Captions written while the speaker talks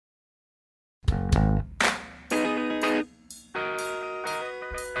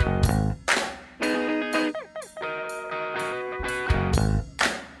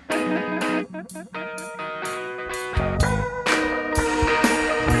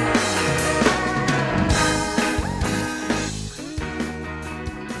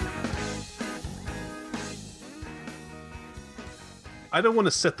I don't want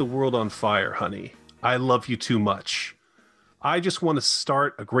to set the world on fire, honey. I love you too much. I just want to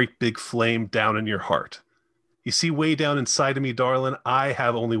start a great big flame down in your heart. You see, way down inside of me, darling, I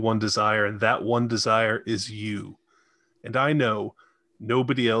have only one desire, and that one desire is you. And I know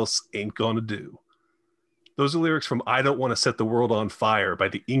nobody else ain't gonna do. Those are lyrics from I Don't Want to Set the World on Fire by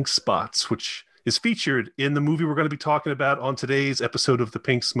the Ink Spots, which is featured in the movie we're going to be talking about on today's episode of the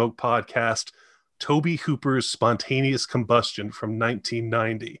Pink Smoke Podcast, Tobe Hooper's Spontaneous Combustion from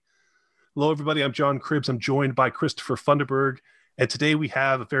 1990. Hello, everybody. I'm John Cribbs. I'm joined by Christopher Funderburg. And today we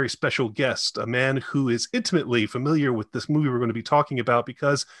have a very special guest, a man who is intimately familiar with this movie we're going to be talking about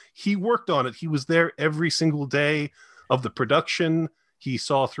because he worked on it. He was there every single day of the production. He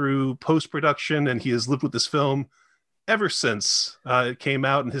saw through post-production, and he has lived with this film ever since it came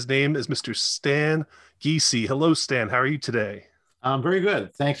out. And his name is Mr. Stan Giese. Hello, Stan. How are you today? I'm very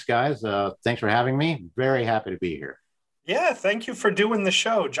good. Thanks, guys. Thanks for having me. Very happy to be here. Yeah, thank you for doing the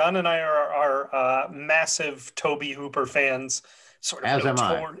show. John and I are massive Tobe Hooper fans. Sort of As am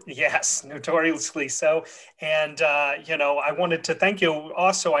I. Yes, notoriously so. And, I wanted to thank you.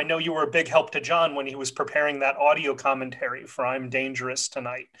 Also, I know you were a big help to John when he was preparing that audio commentary for I'm Dangerous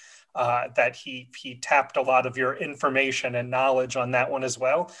Tonight, that he tapped a lot of your information and knowledge on that one as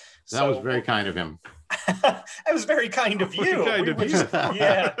well. That was very kind of him. That was very kind of you.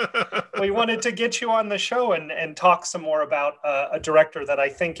 Yeah. We wanted to get you on the show and talk some more about a director that I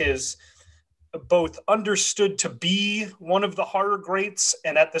think is both understood to be one of the horror greats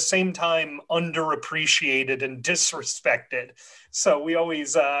and at the same time underappreciated and disrespected. So we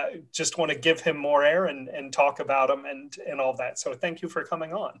always just want to give him more air and talk about him and all that. So thank you for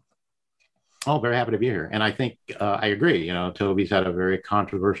coming on. Oh, very happy to be here. And I think I agree. Tobe's had a very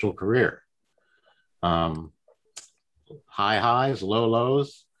controversial career. High highs, low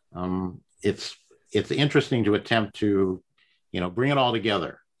lows. It's interesting to attempt to, bring it all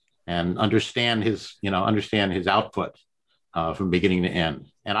together and understand his output from beginning to end.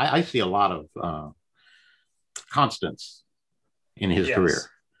 And I see a lot of constants in his career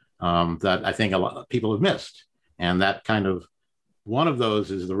that I think a lot of people have missed. And that kind of one of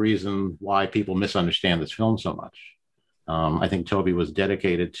those is the reason why people misunderstand this film so much. I think Tobe was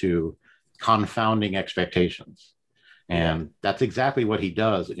dedicated to confounding expectations. And that's exactly what he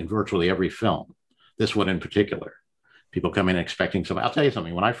does in virtually every film, this one in particular. People come in expecting something. I'll tell you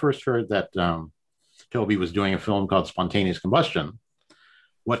something. When I first heard that Tobe was doing a film called Spontaneous Combustion,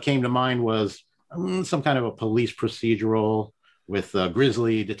 what came to mind was some kind of a police procedural with a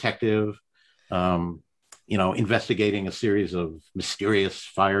grisly detective, investigating a series of mysterious,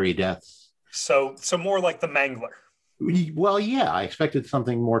 fiery deaths. So more like The Mangler. Well, yeah, I expected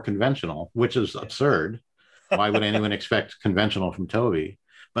something more conventional, which is absurd. Why would anyone expect conventional from Tobe?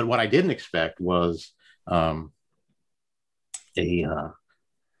 But what I didn't expect was a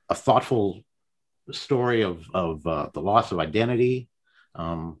thoughtful story of the loss of identity,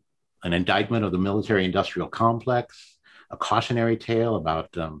 an indictment of the military-industrial complex, a cautionary tale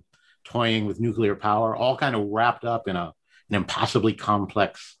about toying with nuclear power, all kind of wrapped up in an impossibly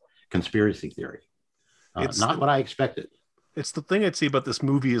complex conspiracy theory. It's not what I expected. It's the thing I'd say about this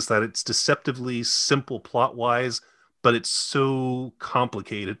movie is that it's deceptively simple plot-wise, but it's so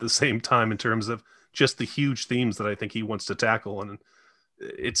complicated at the same time in terms of just the huge themes that I think he wants to tackle. And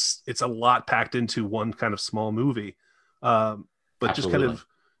it's a lot packed into one kind of small movie. But Absolutely. Just kind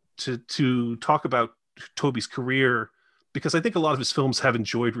of to talk about Tobe's career, because I think a lot of his films have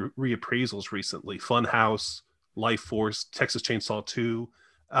enjoyed reappraisals recently. Funhouse, Life Force, Texas Chainsaw 2,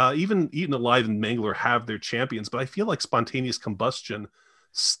 even Eaten Alive and Mangler have their champions, but I feel like Spontaneous Combustion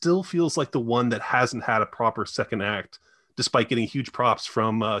still feels like the one that hasn't had a proper second act, despite getting huge props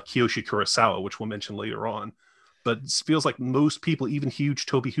from Kiyoshi Kurosawa, which we'll mention later on. But it feels like most people, even huge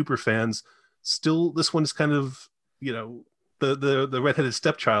Tobe Hooper fans, still, this one is kind of, the redheaded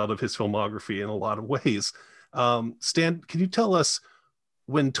stepchild of his filmography in a lot of ways. Stan, can you tell us,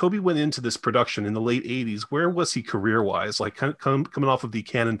 when Tobe went into this production in the late 80s, where was he career-wise? Like coming off of the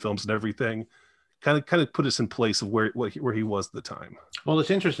Cannon films and everything, kind of put us in place of where he was at the time. Well, it's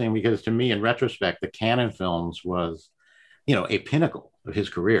interesting because to me, in retrospect, the Cannon films was, a pinnacle of his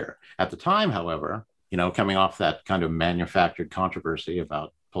career. At the time, however, coming off that kind of manufactured controversy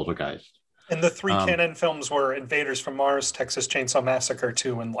about Poltergeist. And the three Cannon films were Invaders from Mars, Texas Chainsaw Massacre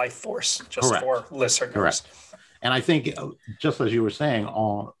 2, and Life Force, just correct. For listeners. Correct. And I think, just as you were saying,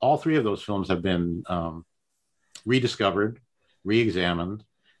 all three of those films have been rediscovered, re-examined,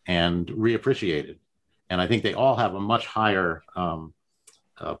 and reappreciated. And I think they all have a much higher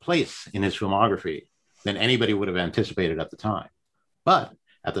place in his filmography than anybody would have anticipated at the time. But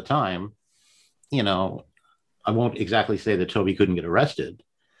at the time, I won't exactly say that Toby couldn't get arrested,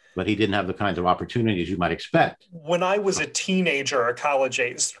 but he didn't have the kinds of opportunities you might expect. When I was a teenager or college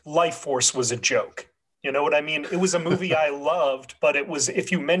age, Life Force was a joke. You know what I mean? It was a movie I loved, but it was,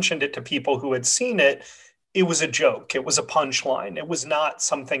 if you mentioned it to people who had seen it, it was a joke. It was a punchline. It was not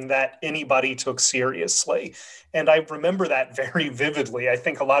something that anybody took seriously. And I remember that very vividly. I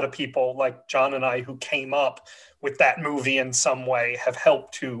think a lot of people like John and I who came up with that movie in some way have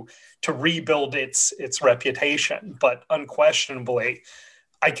helped to rebuild its reputation. But unquestionably,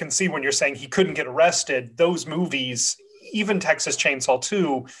 I can see when you're saying he couldn't get arrested, those movies, even Texas Chainsaw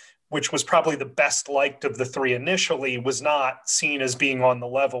 2, which was probably the best liked of the three initially, was not seen as being on the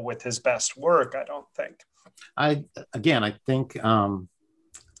level with his best work, I don't think. I think I'm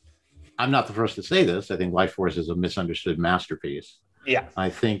not the first to say this. I think Life Force is a misunderstood masterpiece. Yeah. I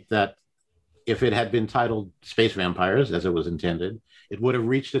think that if it had been titled Space Vampires, as it was intended, it would have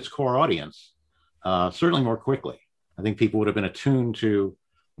reached its core audience certainly more quickly. I think people would have been attuned to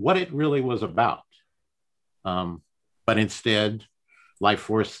what it really was about. But instead, Life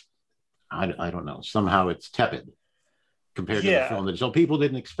Force, I don't know, somehow it's tepid compared to the film. So people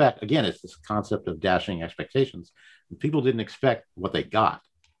didn't expect, again, it's this concept of dashing expectations. People didn't expect what they got.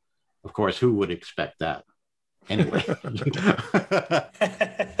 Of course, who would expect that anyway?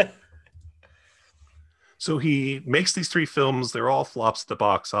 So he makes these three films. They're all flops at the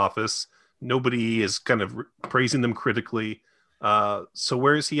box office. Nobody is kind of praising them critically. So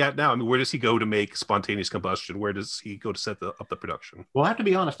where is he at now? I mean, where does he go to make Spontaneous Combustion? Where does he go to set up the production? Well, I have to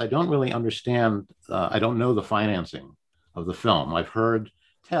be honest. I don't really understand. I don't know the financing of the film. I've heard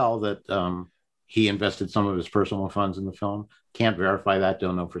tell that he invested some of his personal funds in the film. Can't verify that.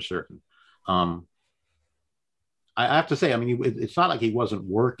 Don't know for certain. I have to say, I mean, it's not like he wasn't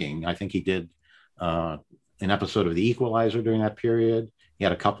working. I think he did an episode of The Equalizer during that period. He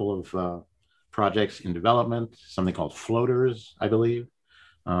had a couple of projects in development, something called Floaters, I believe.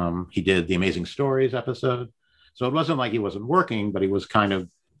 He did the Amazing Stories episode. So it wasn't like he wasn't working, but he was kind of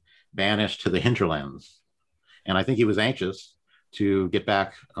banished to the hinterlands. And I think he was anxious to get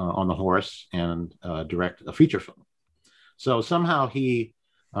back on the horse and direct a feature film. So somehow he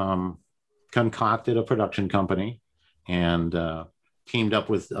concocted a production company and teamed up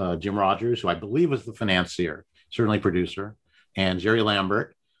with Jim Rogers, who I believe was the financier, certainly producer, and Jerry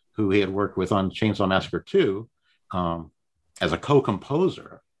Lambert, who he had worked with on Chainsaw Massacre 2 as a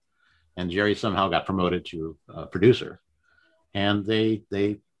co-composer. And Jerry somehow got promoted to producer. And they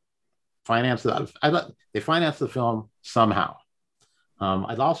financed the film somehow.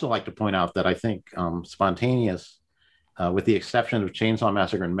 I'd also like to point out that I think Spontaneous, with the exception of Chainsaw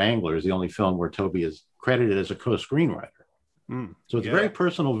Massacre and Mangler, is the only film where Toby is credited as a co-screenwriter. So it's a very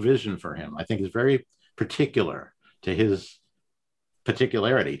personal vision for him. I think it's very particular to his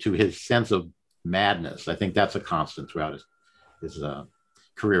particularity, to his sense of madness. I think that's a constant throughout his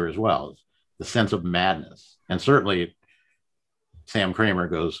career as well, the sense of madness. And certainly Sam Kramer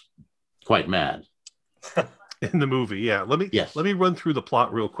goes quite mad. In the movie, yeah. Let me run through the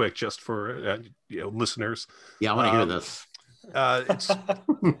plot real quick, just for listeners. Yeah, I want to hear this.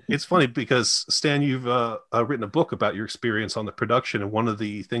 It's funny because Stan, you've written a book about your experience on the production, and one of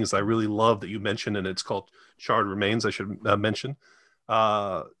the things I really love that you mentioned, and it's called Charred Remains, I should mention,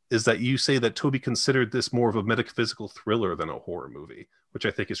 is that you say that Toby considered this more of a metaphysical thriller than a horror movie, which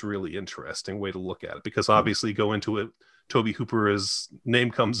I think is really interesting way to look at it, because obviously go into it, Toby Hooper's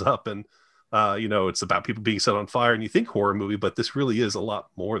name comes up, and it's about people being set on fire, and you think horror movie, but this really is a lot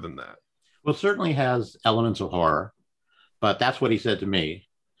more than that. Well, it certainly has elements of horror, but that's what he said to me.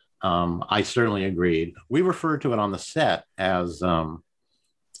 I certainly agreed. We referred to it on the set as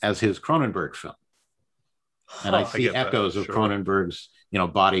his Cronenberg film. And I see echoes of Cronenberg's,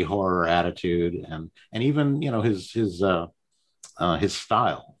 body horror attitude and even, his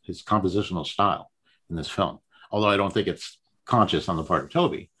style, his compositional style in this film. Although I don't think it's conscious on the part of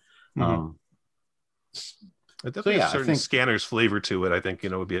Toby. It definitely has a certain Scanner's flavor to it. I think,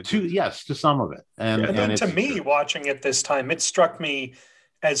 would be to some of it. And then to me, watching it this time, it struck me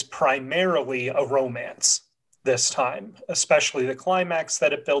as primarily a romance this time, especially the climax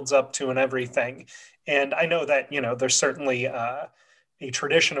that it builds up to and everything. And I know that, there's certainly a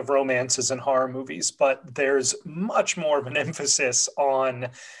tradition of romances in horror movies, but there's much more of an emphasis on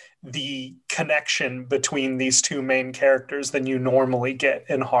the connection between these two main characters than you normally get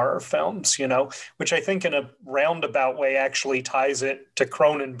in horror films, which I think in a roundabout way actually ties it to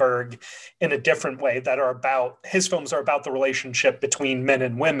Cronenberg in a different way, that his films are about the relationship between men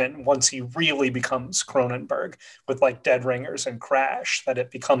and women once he really becomes Cronenberg with like Dead Ringers and Crash, that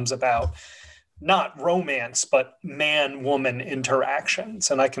it becomes about not romance, but man-woman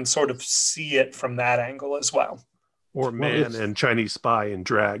interactions. And I can sort of see it from that angle as well. Or man and Chinese spy in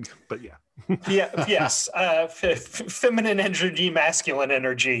drag, but yeah. Yeah, yes. Feminine energy, masculine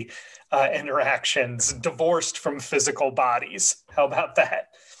energy interactions, divorced from physical bodies. How about that?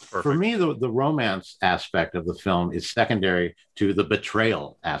 Perfect. For me, the romance aspect of the film is secondary to the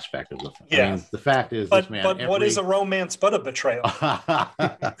betrayal aspect of the film. Yeah. I mean, the fact is, but what is a romance but a betrayal? Wow.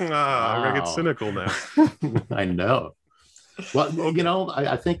 I'm gonna get cynical now. I know. Well, okay. You know,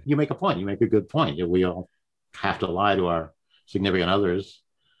 I think you make a point. You make a good point. We all have to lie to our significant others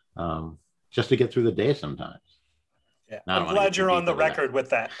just to get through the day sometimes. Yeah. I'm glad you're on the record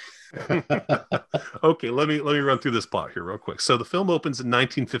with that. Okay, let me run through this plot here real quick. So the film opens in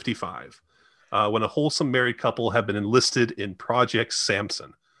 1955 when a wholesome married couple have been enlisted in Project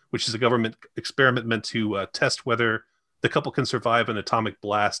Samson, which is a government experiment meant to test whether the couple can survive an atomic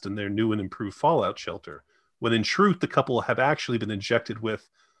blast in their new and improved fallout shelter, when in truth the couple have actually been injected with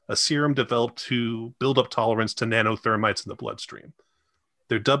a serum developed to build up tolerance to nanothermites in the bloodstream.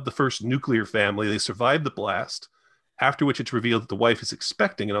 They're dubbed the first nuclear family. They survived the blast, after which it's revealed that the wife is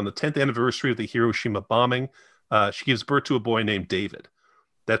expecting, and on the 10th anniversary of the Hiroshima bombing, she gives birth to a boy named David.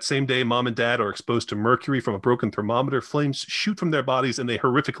 That same day, mom and dad are exposed to mercury from a broken thermometer. Flames shoot from their bodies, and they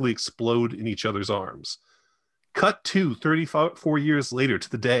horrifically explode in each other's arms. Cut to 34 years later to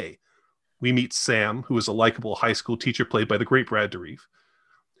the day. We meet Sam, who is a likable high school teacher played by the great Brad Dourif,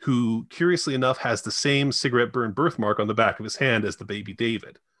 who, curiously enough, has the same cigarette burn birthmark on the back of his hand as the baby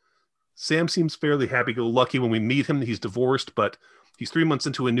David. Sam seems fairly happy-go-lucky when we meet him. He's divorced, but he's 3 months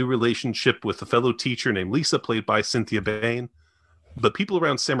into a new relationship with a fellow teacher named Lisa, played by Cynthia Bain. But people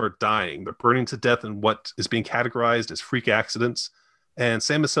around Sam are dying. They're burning to death in what is being categorized as freak accidents. And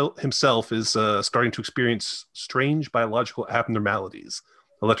Sam himself is starting to experience strange biological abnormalities.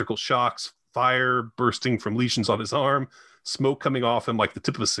 Electrical shocks, fire bursting from lesions on his arm, smoke coming off him like the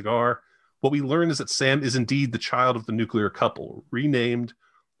tip of a cigar. What we learn is that Sam is indeed the child of the nuclear couple, renamed,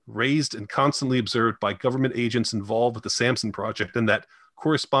 raised, and constantly observed by government agents involved with the Samson project, and that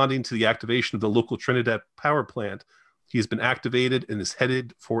corresponding to the activation of the local Trinidad power plant, he has been activated and is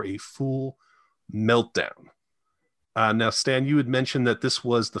headed for a full meltdown. Now, Stan, you had mentioned that this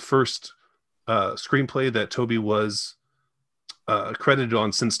was the first screenplay that Toby was credited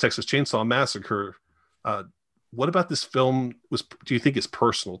on since Texas Chainsaw Massacre. What about this film do you think is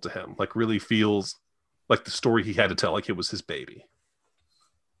personal to him? Like, really feels like the story he had to tell, like it was his baby?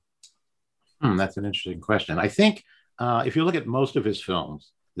 That's an interesting question. I think if you look at most of his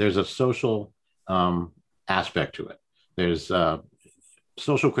films, there's a social aspect to it. There's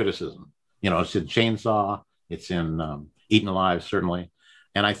social criticism. You know, it's in Chainsaw, it's in Eaten Alive, certainly.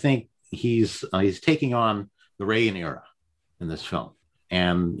 And I think he's taking on the Reagan era in this film.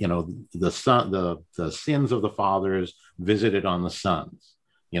 And, you know, the sins of the fathers visited on the sons,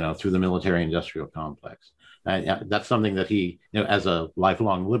 you know, through the military-industrial complex. That's something that he, you know, as a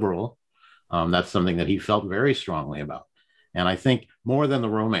lifelong liberal, that's something that he felt very strongly about. And I think more than the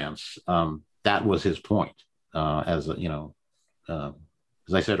romance, that was his point, as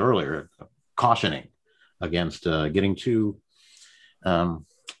I said earlier, cautioning against getting too,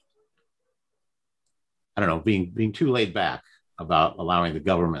 being too laid back about allowing the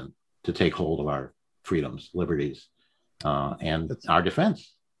government to take hold of our freedoms, liberties, and our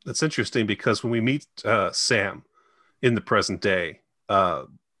defense. That's interesting, because when we meet Sam in the present day,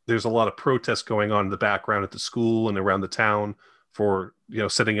 there's a lot of protests going on in the background at the school and around the town for, you know,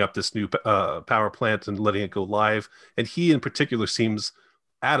 setting up this new power plant and letting it go live. And he in particular seems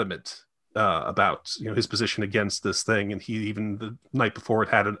adamant about, you know, his position against this thing. And he even the night before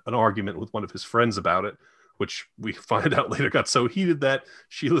had an argument with one of his friends about it, which we find out later got so heated that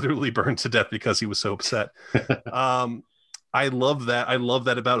she literally burned to death because he was so upset. I love that. I love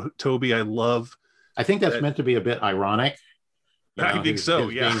that about Toby. I think that's meant to be a bit ironic. I think so.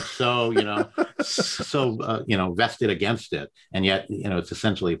 Yeah. Being so, vested against it. And yet, you know, it's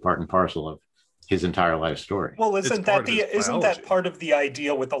essentially part and parcel of his entire life story. Well, isn't that part of the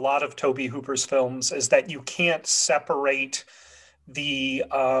idea with a lot of Tobe Hooper's films, is that you can't separate the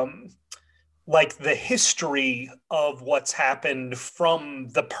the history of what's happened from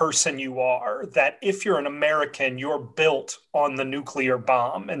the person you are, that if you're an American, you're built on the nuclear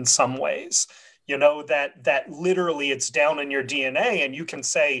bomb in some ways. You know, that literally it's down in your DNA, and you can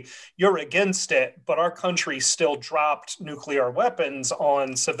say you're against it, but our country still dropped nuclear weapons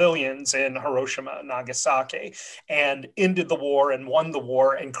on civilians in Hiroshima and Nagasaki and ended the war and won the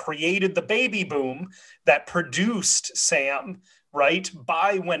war and created the baby boom that produced Sam, right?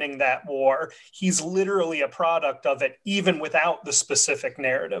 By winning that war. He's literally a product of it, even without the specific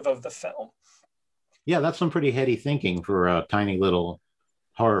narrative of the film. Yeah, that's some pretty heady thinking for a tiny little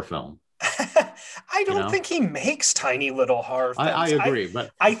horror film. I You don't know, think he makes tiny little horror I films. agree,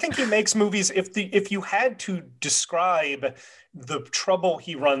 but I think he makes movies. If you had to describe the trouble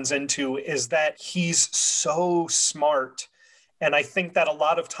he runs into, is that he's so smart. And I think that a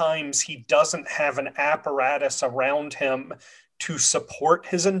lot of times he doesn't have an apparatus around him to support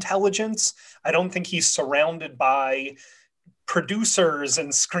his intelligence. I don't think he's surrounded by producers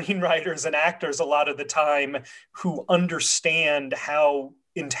and screenwriters and actors a lot of the time who understand how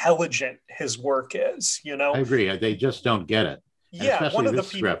intelligent his work is, you I know? agree. They just don't get it, and Yeah, one especially of the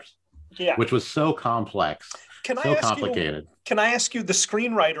this people. script, Yeah. which was so complex, Can I so ask you? complicated. Can I ask you the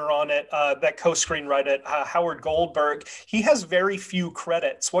screenwriter on it, that co-screenwrote it, Howard Goldberg? He has very few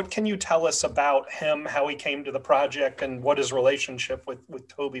credits. What can you tell us about him, how he came to the project, and what his relationship with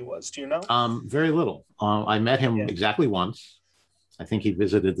Toby was? Do you know? Very little. I met him Yeah. exactly once. I think he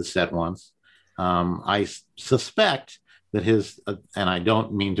visited the set once. I suspect that and I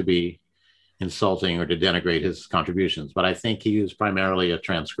don't mean to be insulting or to denigrate his contributions, but I think he was primarily a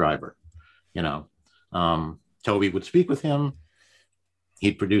transcriber. You know, Toby would speak with him.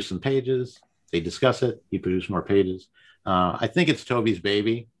 He'd produce some pages. They'd discuss it. He'd produce more pages. I think it's Toby's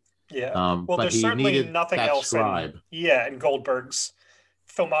baby, Yeah. Well, but there's he certainly needed nothing that else scribe. in Goldberg's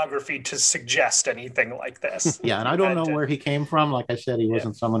filmography to suggest anything like this. Yeah, and You I don't had know to, where he came from. Like I said, he yeah.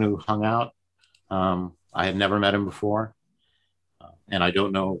 wasn't someone who hung out. I had never met him before, and I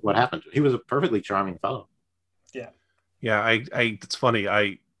don't know what happened to him. He was a perfectly charming fellow. Yeah. Yeah, it's funny.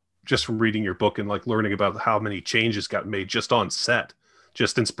 I just from reading your book and like learning about how many changes got made just on set,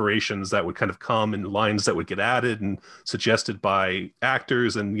 just inspirations that would kind of come and lines that would get added and suggested by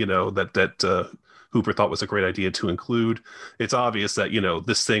actors, and that Hooper thought was a great idea to include. It's obvious that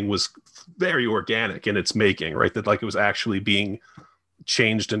this thing was very organic in its making, right? That like it was actually being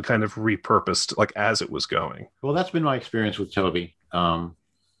changed and kind of repurposed like as it was going. Well, that's been my experience with Toby.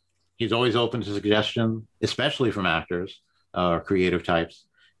 He's always open to suggestion, especially from actors or creative types.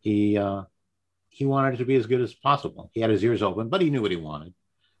 He wanted it to be as good as possible. He had his ears open, but he knew what he wanted.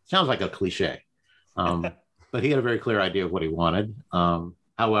 Sounds like a cliche, but he had a very clear idea of what he wanted.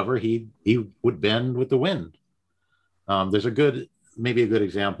 However, he would bend with the wind. There's maybe a good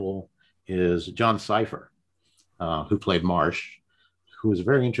example is John Cipher, who played Marsh, who was a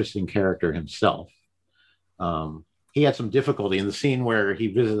very interesting character himself. He had some difficulty in the scene where he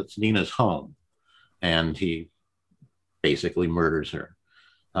visits Nina's home and he basically murders her.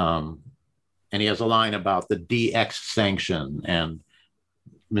 And he has a line about the DX sanction and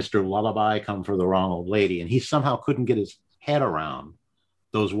Mr. Lullaby come for the wrong old lady. And he somehow couldn't get his head around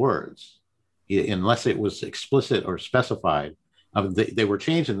those words unless it was explicit or specified. They were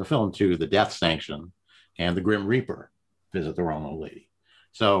changed in the film to the death sanction and the Grim Reaper visit the wrong old lady.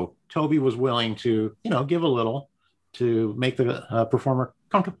 So Toby was willing to, give a little to make the performer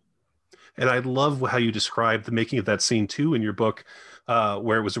comfortable. And I love how you describe the making of that scene too in your book,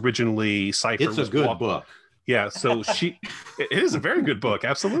 where it was originally Cipher. It's a good book. Yeah, so it is a very good book,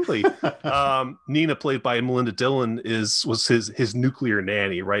 absolutely. Nina, played by Melinda Dillon, was his nuclear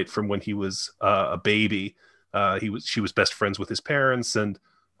nanny, right, from when he was a baby. She was best friends with his parents, and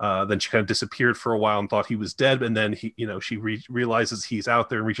then she kind of disappeared for a while and thought he was dead. And then she realizes he's out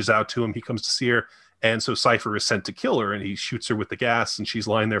there and reaches out to him. He comes to see her, and so Cipher is sent to kill her, and he shoots her with the gas, and she's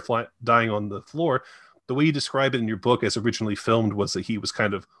lying there dying on the floor. The way you describe it in your book as originally filmed was that he was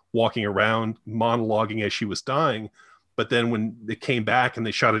kind of walking around monologuing as she was dying. But then when it came back and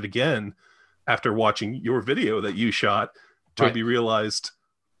they shot it again, after watching your video that you shot, Toby realized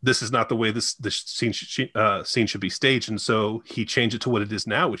this is not the way this scene should be staged. And so he changed it to what it is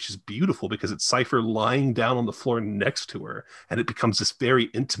now, which is beautiful because it's Cipher lying down on the floor next to her. And it becomes this very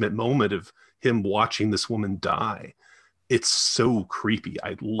intimate moment of him watching this woman die. It's so creepy.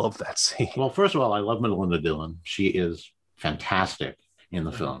 I love that scene. Well, first of all, I love Melinda Dillon. She is fantastic in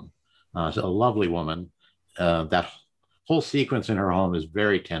the film. She's a lovely woman. That whole sequence in her home is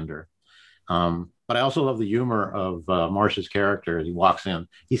very tender. But I also love the humor of Marsh's character as he walks in.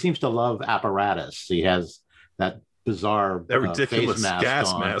 He seems to love apparatus. He has that bizarre ridiculous face mask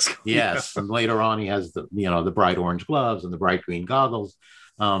gas on. mask. Yes, and later on he has the bright orange gloves and the bright green goggles.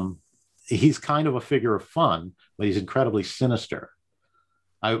 He's kind of a figure of fun, but he's incredibly sinister.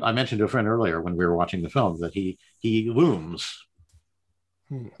 I mentioned to a friend earlier when we were watching the film that he looms.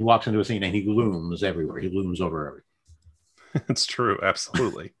 He walks into a scene and he looms everywhere. He looms over everything. It's true.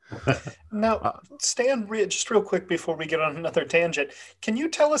 Absolutely. Now, Stan, just real quick before we get on another tangent, can you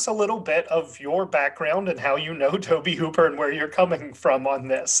tell us a little bit of your background and how you know Tobe Hooper and where you're coming from on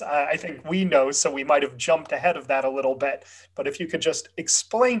this? I think we know, so we might have jumped ahead of that a little bit. But if you could just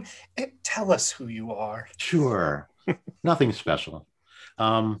explain it, tell us who you are. Sure. Nothing special.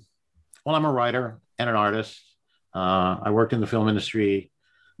 Well, I'm a writer and an artist. I worked in the film industry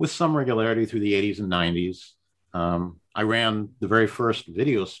with some regularity through the 80s and 90s. I ran the very first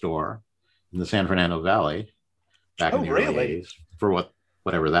video store in the San Fernando Valley back in the early 80s, for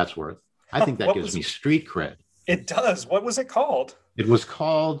whatever that's worth. I think that gives me street cred. It does. What was it called? It was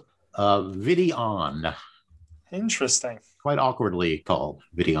called Videon. Interesting. Quite awkwardly called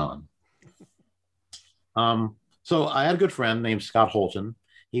Videon. So I had a good friend named Scott Holton.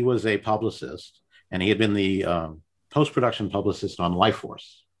 He was a publicist, and he had been the post-production publicist on Life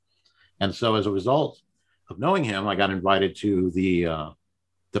Force. And so as a result of knowing him, I got invited to the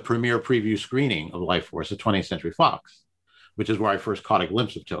premiere preview screening of Life Force at 20th Century Fox, which is where I first caught a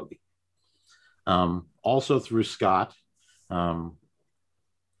glimpse of Tobe. Also through Scott,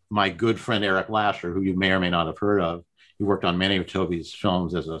 my good friend Eric Lasher, who you may or may not have heard of, he worked on many of Tobe's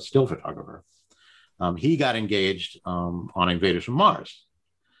films as a still photographer. He got engaged on Invaders from Mars.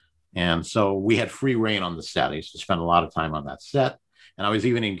 And so we had free reign on the set. I used to spend a lot of time on that set. And I was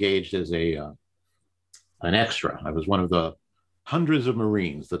even engaged as an extra. I was one of the hundreds of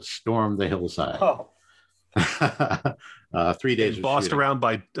Marines that stormed the hillside. Oh. 3 days of bossed shooting. around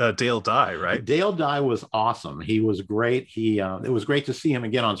by Dale Dye, right? Dale Dye was awesome. He was great. It was great to see him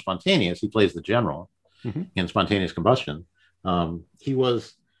again on Spontaneous. He plays the general in Spontaneous Combustion. He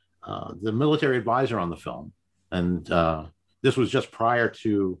was the military advisor on the film. And this was just prior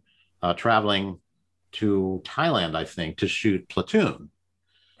to traveling to Thailand, I think, to shoot Platoon,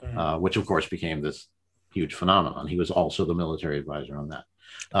 which of course became this huge phenomenon. He was also the military advisor on that.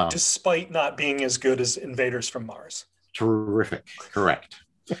 Despite not being as good as Invaders from Mars. Terrific. Correct.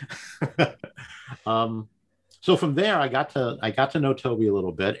 So from there, I got to know Tobe a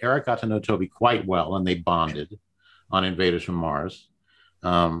little bit. Eric got to know Tobe quite well, and they bonded on Invaders from Mars.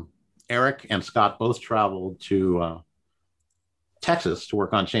 Eric and Scott both traveled to Texas to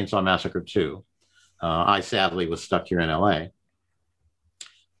work on Chainsaw Massacre 2. I sadly was stuck here in LA.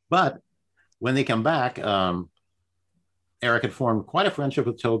 But when they come back, Eric had formed quite a friendship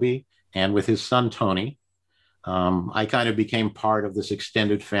with Tobe and with his son, Tony. I kind of became part of this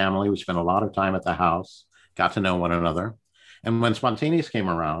extended family. We spent a lot of time at the house, got to know one another. And when Spontaneous came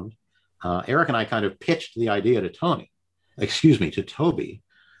around, Eric and I kind of pitched the idea to Tobe,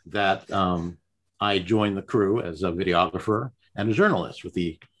 that I joined the crew as a videographer and a journalist with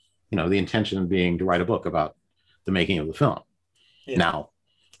the intention being to write a book about the making of the film. Yeah. Now,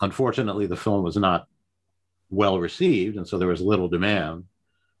 unfortunately, the film was not well received, and so there was little demand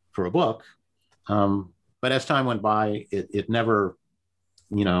for a book. But as time went by, it never,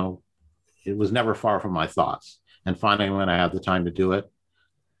 it was never far from my thoughts. And finally, when I had the time to do it,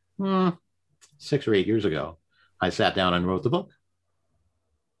 6 or 8 years ago, I sat down and wrote the book.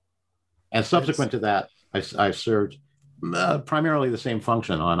 And subsequent to that, I've served primarily the same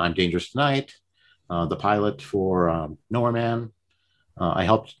function on I'm Dangerous Tonight, the pilot for Nowhere Man. I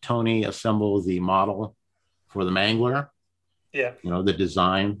helped Tony assemble the model for the Mangler. Yeah. The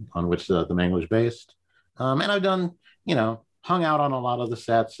design on which the Mangler is based. And I've done, hung out on a lot of the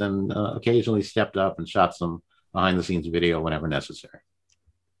sets and occasionally stepped up and shot some behind the scenes video whenever necessary.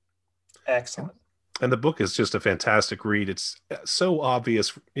 Excellent. And the book is just a fantastic read. It's so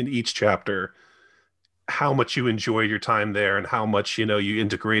obvious in each chapter how much you enjoyed your time there and how much, you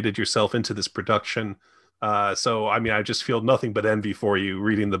integrated yourself into this production. So, I mean, I just feel nothing but envy for you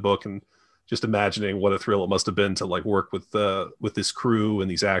reading the book and just imagining what a thrill it must have been to work with this crew and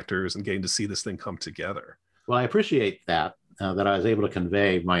these actors and getting to see this thing come together. Well, I appreciate that I was able to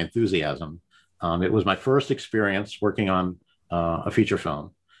convey my enthusiasm. It was my first experience working on a feature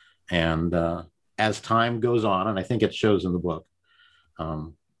film. And as time goes on, and I think it shows in the book,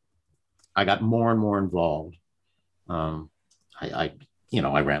 I got more and more involved. I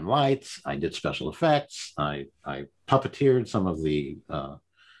ran lights, I did special effects, I puppeteered some of the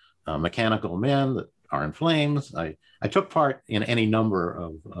mechanical men that are in flames. I took part in any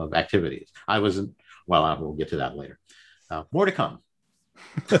number of activities. We'll get to that later. More to come.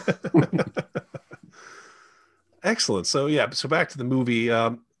 Excellent. So back to the movie.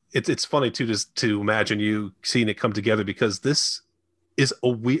 It's funny too, just to imagine you seeing it come together, because this is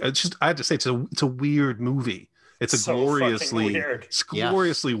I have to say, it's a weird movie. It's a gloriously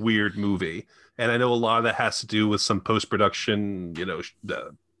weird movie. And I know a lot of that has to do with some post-production,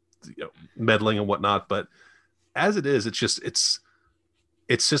 meddling and whatnot, but as it is, it's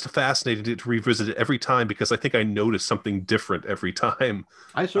just fascinating to revisit it every time, because I think I notice something different every time.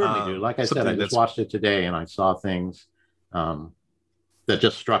 I certainly do. Like I said, I just watched it today and I saw things that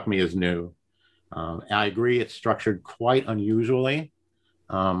just struck me as new. I agree it's structured quite unusually,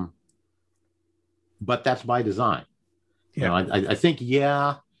 but that's by design. Yeah. You know, I think,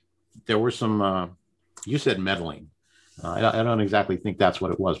 there were some, you said meddling. I don't exactly think that's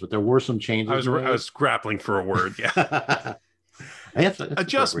what it was, but there were some changes. I was grappling for a word. Yeah. It's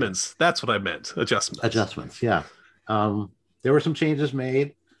adjustments. That's what I meant. Adjustments. Yeah. There were some changes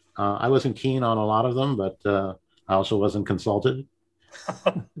made. I wasn't keen on a lot of them, but I also wasn't consulted.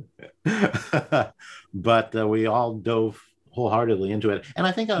 But we all dove wholeheartedly into it, and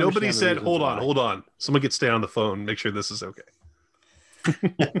I think nobody said, hold on, someone get stay on the phone, make sure this is okay.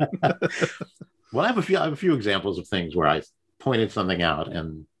 Well, I have a few examples of things where I pointed something out,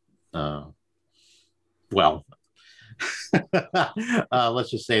 and let's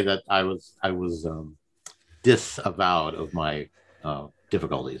just say that I was disavowed of my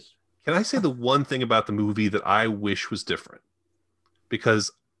difficulties. Can I say the one thing about the movie that I wish was different?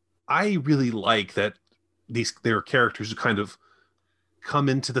 Because I really like that there are characters who kind of come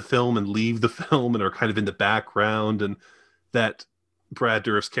into the film and leave the film and are kind of in the background, and that Brad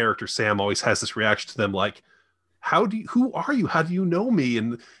Dourif's character Sam always has this reaction to them like, who are you? How do you know me?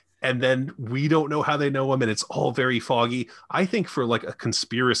 And then we don't know how they know him, and it's all very foggy. I think for like a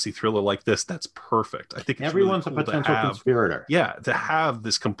conspiracy thriller like this, that's perfect. I think it's everyone's really cool a potential conspirator. Yeah, to have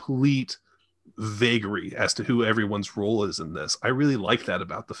this complete vagary as to who everyone's role is in this. I really like that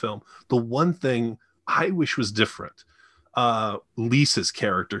about the film. The one thing I wish was different, Lisa's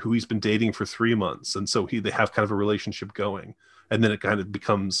character, who he's been dating for 3 months, and so they have kind of a relationship going, and then it kind of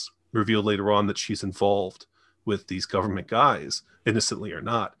becomes revealed later on that she's involved with these government guys, innocently or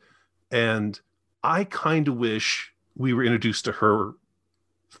not. And I kind of wish we were introduced to her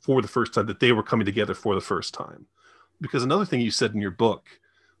for the first time, that they were coming together for the first time. Because another thing you said in your book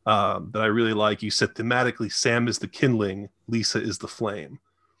that I really like, you said thematically, Sam is the kindling, Lisa is the flame.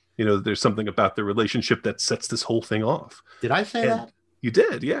 You know, there's something about their relationship that sets this whole thing off. Did I say that? You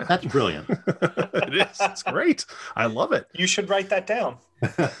did, yeah. That's brilliant. It is. It's great. I love it. You should write that down.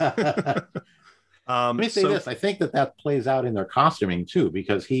 Let me say this. I think that plays out in their costuming too,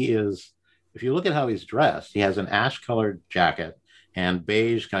 because if you look at how he's dressed, he has an ash-colored jacket and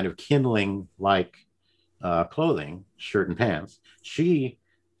beige kind of kindling-like clothing, shirt and pants. She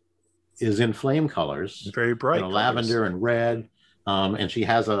is in flame colors. Very bright. Lavender and red. And she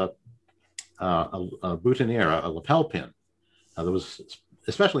has a boutonniere, a lapel pin that was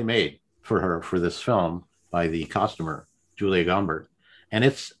especially made for her for this film by the costumer, Julia Gombert. And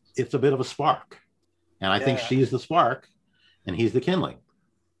it's a bit of a spark. And I think she's the spark and he's the kindling.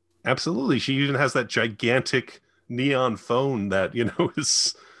 Absolutely. She even has that gigantic neon phone that,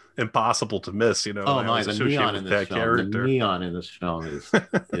 is impossible to miss, Oh my, the neon in this film. The neon in this film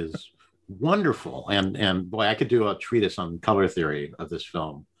is wonderful. And boy, I could do a treatise on color theory of this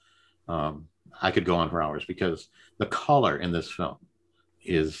film. I could go on for hours because the color in this film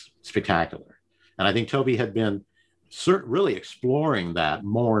is spectacular. And I think Toby had been really exploring that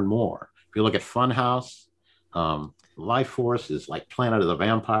more and more. If you look at Funhouse, Life Force is like Planet of the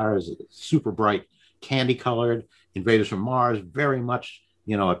Vampires, super bright, candy colored. Invaders from Mars, very much,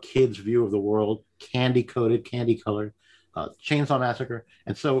 a kid's view of the world, candy coated, candy colored. Chainsaw Massacre.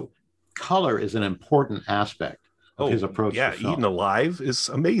 And so color is an important aspect of his approach to film. Eaten Alive is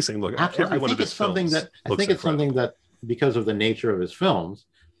amazing. Look, absolutely. I think it's something that because of the nature of his films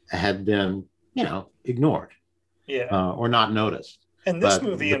had been, ignored, or not noticed. And this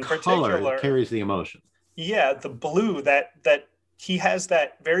movie in particular carries the emotion. Yeah, the blue that he has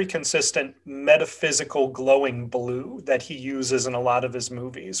that very consistent metaphysical glowing blue that he uses in a lot of his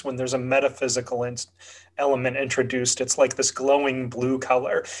movies. When there's a metaphysical element introduced, it's like this glowing blue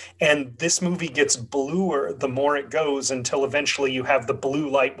color. And this movie gets bluer the more it goes, until eventually you have the blue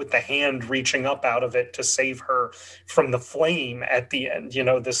light with the hand reaching up out of it to save her from the flame at the end.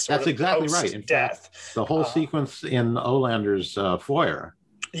 This sort That's of exactly right. In death. Fact, the whole sequence in Olander's foyer,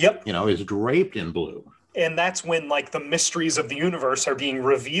 is draped in blue. And that's when the mysteries of the universe are being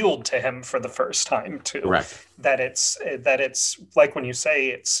revealed to him for the first time too. Correct. That it's like when you say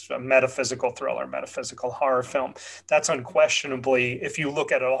it's a metaphysical thriller, metaphysical horror film. That's unquestionably, if you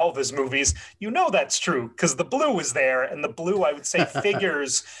look at all of his movies, that's true, because the blue is there, and the blue, I would say,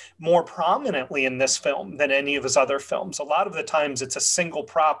 figures more prominently in this film than any of his other films. A lot of the times it's a single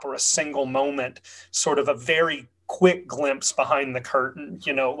prop or a single moment, sort of a very quick glimpse behind the curtain,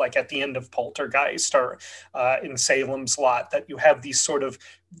 you know, like at the end of Poltergeist or in Salem's Lot, that you have these sort of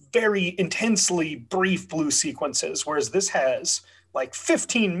very intensely brief blue sequences, whereas this has like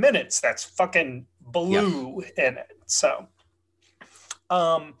 15 minutes that's fucking blue in it. So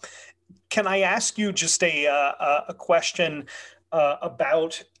can I ask you just a question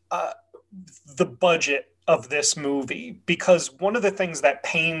about the budget of this movie? Because one of the things that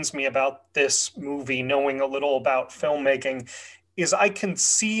pains me about this movie, knowing a little about filmmaking, is I can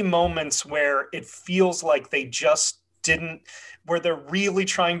see moments where it feels like they just didn't, where they're really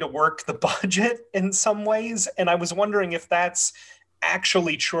trying to work the budget in some ways. And I was wondering if that's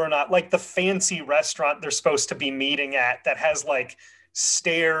actually true or not. Like the fancy restaurant they're supposed to be meeting at that has like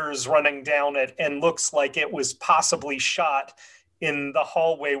stairs running down it and looks like it was possibly shot in the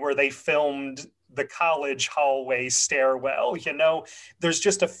hallway where they filmed the college hallway stairwell. You know, there's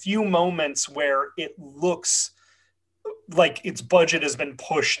just a few moments where it looks like its budget has been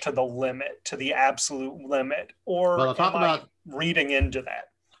pushed to the limit, to the absolute limit. Or well, talk about reading into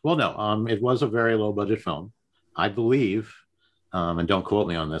that. Well, no, it was a very low budget film, I believe, and don't quote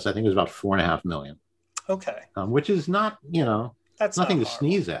me on this. I think it was about $4.5 million. Okay, which is not, you know, that's nothing to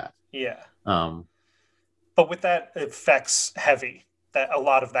sneeze at. Yeah. But with that effects heavy, that a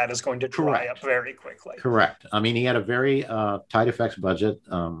lot of that is going to dry up very quickly. Correct. I mean, he had a very tight effects budget.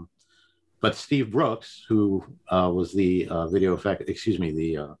 But Steve Brooks, who was the visual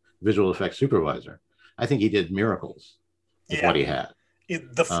effects supervisor, I think he did miracles with what he had.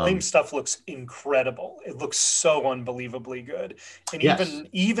 The flame stuff looks incredible. It looks so unbelievably good. And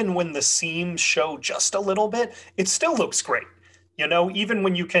even when the seams show just a little bit, it still looks great. You know, even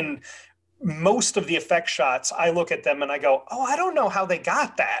when you can, most of the effect shots, I look at them and I go, oh, I don't know how they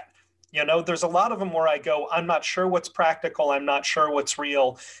got that. You know, there's a lot of them where I go, I'm not sure what's practical. I'm not sure what's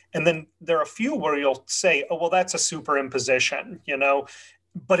real. And then there are a few where you'll say, oh, well, that's a superimposition, you know,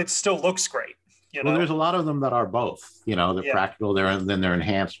 but it still looks great. You know? Well, there's a lot of them that are both, you know, they're practical there, and then they're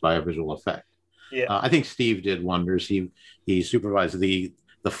enhanced by a visual effect. Yeah. I think Steve did wonders. He supervised the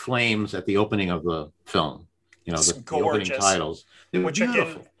flames at the opening of the film, you know, the opening titles. They were beautiful.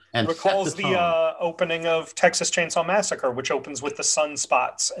 Again, and recalls the opening of Texas Chainsaw Massacre, which opens with the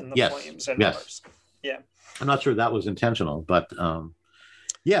sunspots and the flames and yours. Yeah. I'm not sure that was intentional, but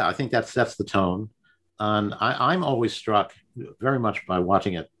I think that sets the tone. And I'm always struck very much by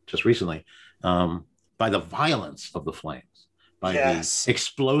watching it just recently by the violence of the flames, by the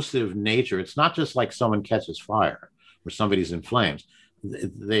explosive nature. It's not just like someone catches fire or somebody's in flames.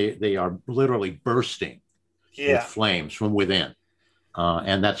 They are literally bursting with flames from within.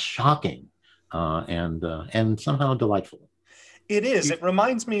 And that's shocking and somehow delightful. It is. It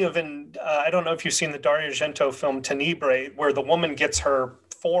reminds me of I don't know if you've seen the Dario Argento film Tenebrae, where the woman gets her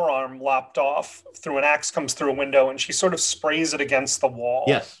forearm lopped off through an axe comes through a window and she sort of sprays it against the wall.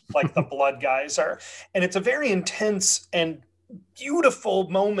 Yes. Like the blood geyser. And it's a very intense and beautiful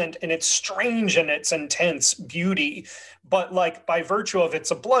moment, and it's strange in its intense beauty. But like by virtue of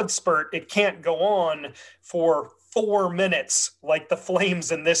it's a blood spurt, it can't go on for 4 minutes like the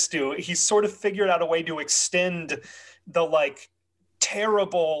flames in this do. He's sort of figured out a way to extend the like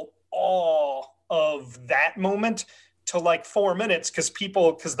terrible awe of that moment to like 4 minutes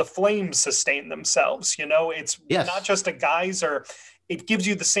because the flames sustain themselves. You know, it's not just a geyser. It gives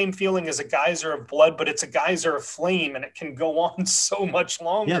you the same feeling as a geyser of blood, but it's a geyser of flame, and it can go on so much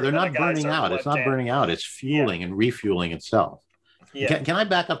longer. Yeah, they're not burning out. It's not burning out. It's fueling and refueling itself. Yeah. Can I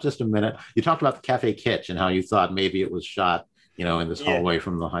back up just a minute? You talked about the Cafe Kitsch and how you thought maybe it was shot, you know, in this hallway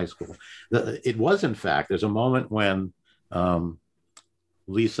from the high school. It was, in fact, there's a moment when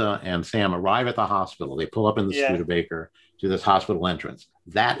Lisa and Sam arrive at the hospital. They pull up in the Studebaker to this hospital entrance.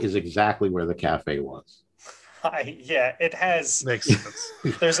 That is exactly where the cafe was. It has. Makes sense.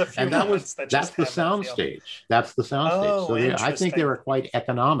 There's a few moments that's the soundstage. That's the soundstage. So I think they were quite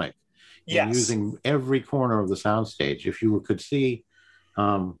economic in using every corner of the soundstage. If you could see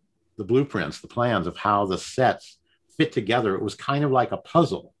the blueprints, the plans of how the sets fit together, it was kind of like a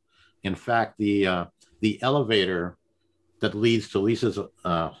puzzle. In fact, the elevator that leads to Lisa's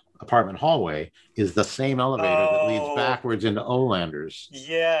apartment hallway is the same elevator that leads backwards into Olander's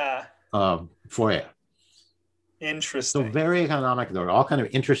foyer. Interesting. So very economic. They're all kind of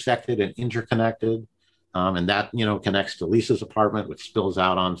intersected and interconnected. And that, you know, connects to Lisa's apartment, which spills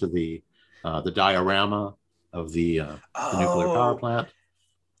out onto the diorama of the nuclear power plant.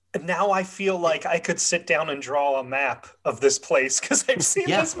 Now I feel like I could sit down and draw a map of this place because I've seen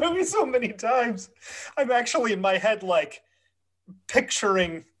this movie so many times. I'm actually in my head like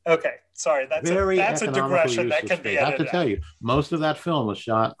picturing. Okay, sorry, that's a digression that can be edited. I have to tell you, most of that film was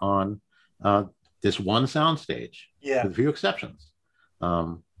shot on this one soundstage, with a few exceptions.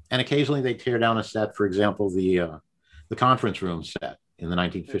 And occasionally they tear down a set, for example, the conference room set in the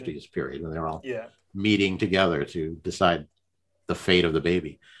 1950s period, when they're all meeting together to decide the fate of the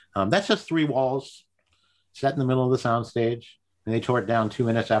baby. That's just 3 walls set in the middle of the soundstage, and they tore it down 2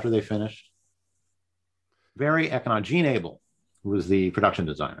 minutes after they finished. Very economic. Gene Abel was the production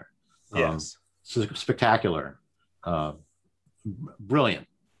designer. Yes. Spectacular, brilliant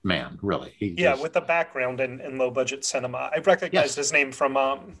man, really. With the background in low budget cinema. I recognized his name from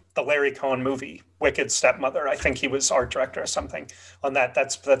the Larry Cohen movie, Wicked Stepmother. I think he was art director or something on that.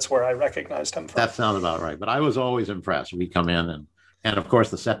 That's where I recognized him from. That sounds about right. But I was always impressed. We'd come in and of course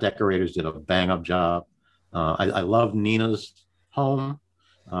the set decorators did a bang up job. I loved Nina's home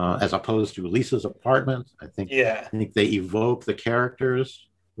as opposed to Lisa's apartment. I think they evoke the characters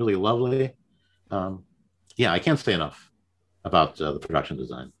really lovely. I can't say enough about the production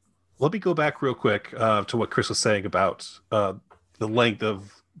design. Let me go back real quick to what Chris was saying about the length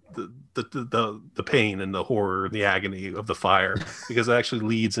of the pain and the horror and the agony of the fire, because it actually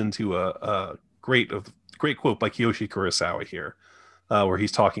leads into a great quote by Kiyoshi Kurosawa here, where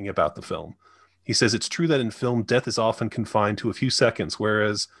he's talking about the film. He says, "It's true that in film, death is often confined to a few seconds,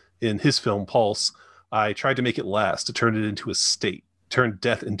 whereas in his film, Pulse, I tried to make it last, to turn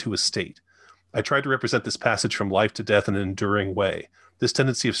death into a state. I tried to represent this passage from life to death in an enduring way. This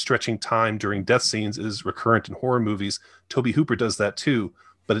tendency of stretching time during death scenes is recurrent in horror movies. Tobe Hooper does that too,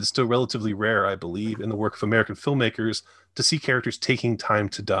 but it's still relatively rare, I believe, in the work of American filmmakers to see characters taking time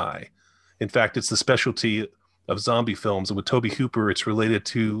to die. In fact, it's the specialty of zombie films, and with Tobe Hooper, it's related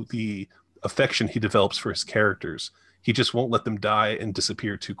to the affection he develops for his characters. He just won't let them die and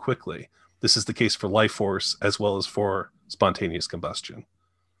disappear too quickly. This is the case for Life Force as well as for Spontaneous Combustion."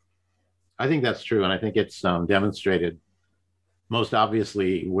 I think that's true, and I think it's demonstrated most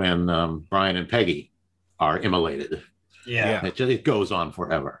obviously when Brian and Peggy are immolated. It goes on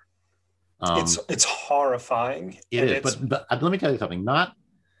forever. It's horrifying. It is, but let me tell you something. Not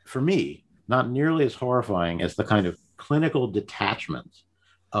for me, not nearly as horrifying as the kind of clinical detachment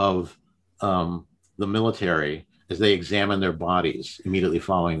of the military as they examine their bodies immediately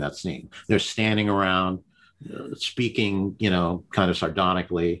following that scene. They're standing around, speaking, kind of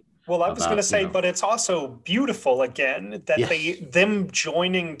sardonically. Well, I was going to say, but it's also beautiful again that them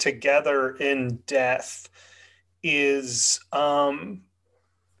joining together in death is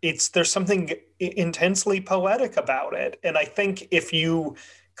there's something intensely poetic about it. And I think if you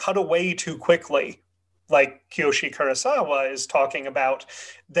cut away too quickly, like Kiyoshi Kurosawa is talking about,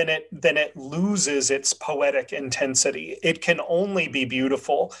 then it loses its poetic intensity. It can only be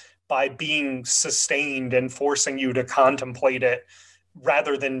beautiful by being sustained and forcing you to contemplate it,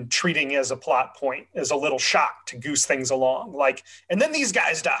 rather than treating as a plot point, as a little shock to goose things along. And then these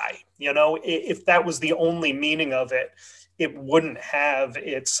guys die. If that was the only meaning of it, it wouldn't have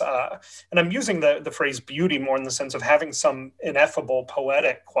its, and I'm using the phrase beauty more in the sense of having some ineffable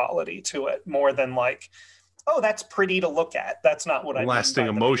poetic quality to it, more than that's pretty to look at. That's not what I mean. Lasting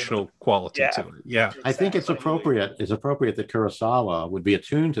emotional quality to it. Yeah. Exactly. I think it's appropriate that Kurosawa would be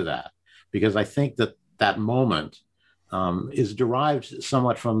attuned to that, because I think that moment is derived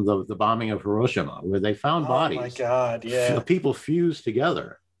somewhat from the bombing of Hiroshima, where they found bodies. Oh my God! Yeah, people fused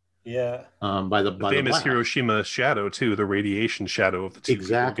together. Yeah, by the famous Hiroshima shadow too, the radiation shadow of the two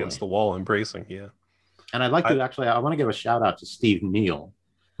people against the wall embracing. Yeah, and I'd like to I want to give a shout out to Steve Neal,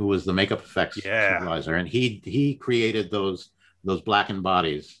 who was the makeup effects supervisor, and he created those blackened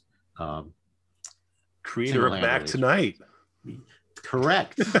bodies. Creator of Back Tonight.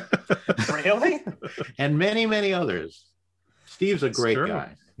 Correct. Really? And many, many others. Steve's a great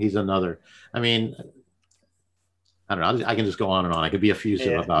guy. He's another. I mean, I don't know. I can just go on and on. I could be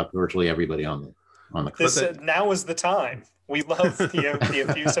effusive about virtually everybody on the clip. Now is the time. We love the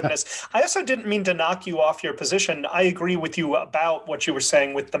effusiveness. I also didn't mean to knock you off your position. I agree with you about what you were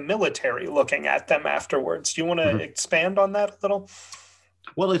saying with the military looking at them afterwards. Do you want to expand on that a little?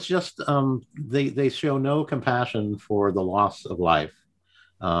 Well, it's just they show no compassion for the loss of life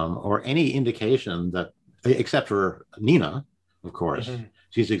or any indication that, except for Nina, of course,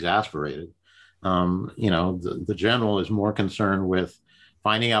 she's exasperated. The general is more concerned with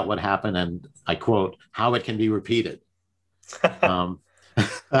finding out what happened and, I quote, how it can be repeated. But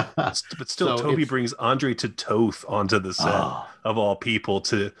still, Toby brings Andre to Toth onto the set of all people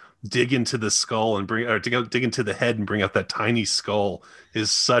to dig into the skull and dig into the head and bring out that tiny skull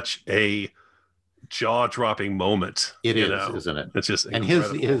is such a jaw-dropping moment. It is, isn't it? It's just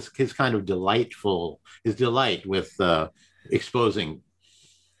incredible. And his kind of delight with exposing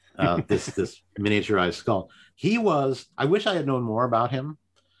this miniaturized skull. I wish I had known more about him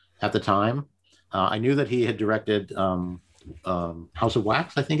at the time. I knew that he had directed House of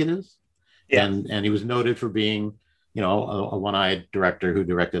Wax, I think it is. Yeah. And he was noted for being, a one-eyed director who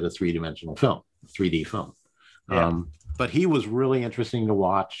directed a three-dimensional film, 3D film. Yeah. But he was really interesting to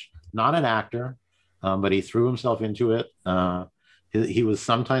watch. Not an actor, but he threw himself into it. He was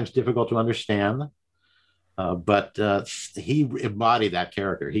sometimes difficult to understand, but he embodied that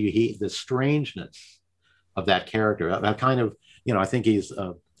character. The strangeness of that character, that kind of, I think he's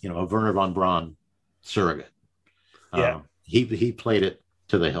a Werner von Braun surrogate. Yeah. He played it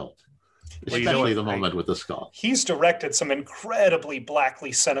to the hilt. Especially the right. moment with the skull. He's directed some incredibly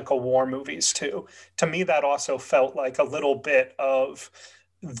blackly cynical war movies too. To me, that also felt like a little bit of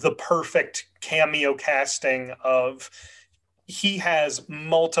the perfect cameo casting of he has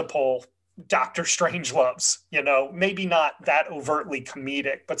multiple Doctor Strangeloves, maybe not that overtly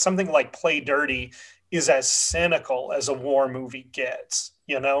comedic, but something like Play Dirty is as cynical as a war movie gets,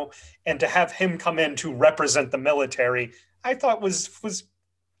 and to have him come in to represent the military, I thought was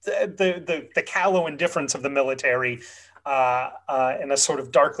the callow indifference of the military in a sort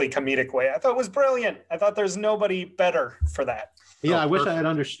of darkly comedic way. I thought was brilliant. I thought there's nobody better for that. Yeah, I wish I had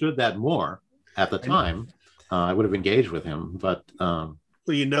understood that more at the time. I would have engaged with him, but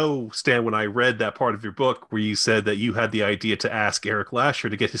well, Stan, when I read that part of your book where you said that you had the idea to ask Eric Lasher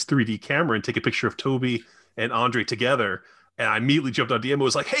to get his 3D camera and take a picture of Toby and Andre together, and I immediately jumped on DM and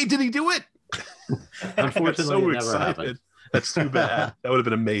was like, "Hey, did he do it?" Unfortunately, so it never happened. That's too bad. That would have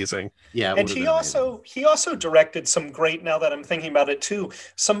been amazing. Yeah, and he also directed some great. Now that I'm thinking about it too,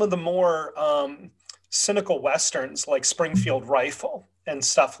 some of the more cynical westerns like Springfield Rifle and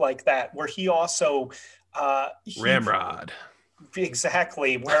stuff like that, where he also Ramrod.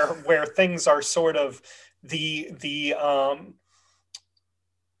 Exactly, where things are sort of the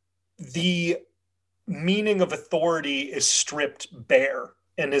meaning of authority is stripped bare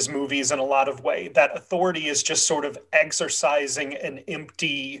in his movies in a lot of ways. That authority is just sort of exercising an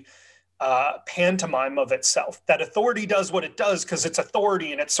empty pantomime of itself. That authority does what it does because it's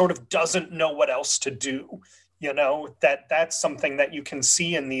authority and it sort of doesn't know what else to do. That's something that you can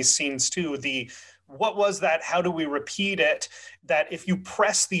see in these scenes too. What was that? How do we repeat it? That if you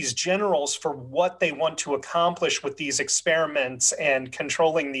press these generals for what they want to accomplish with these experiments and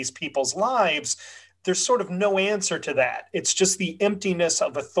controlling these people's lives, there's sort of no answer to that. It's just the emptiness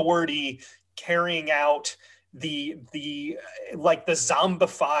of authority carrying out the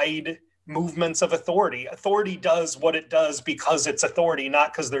zombified movements of authority. Authority does what it does because it's authority,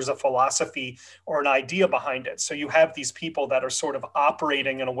 not because there's a philosophy or an idea behind it. So you have these people that are sort of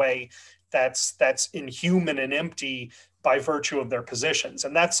operating in a way that's inhuman and empty by virtue of their positions.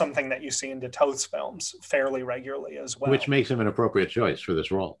 And that's something that you see in Detoth's films fairly regularly as well. Which makes him an appropriate choice for this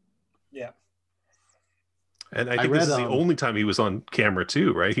role. Yeah. And I think this is the only time he was on camera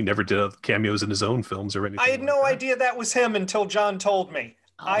too, right? He never did cameos in his own films or anything. I had no idea that was him until John told me.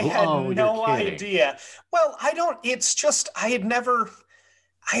 I had no idea. Well, it's just, I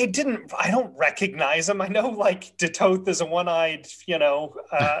don't recognize him. I know like Detoth is a one-eyed,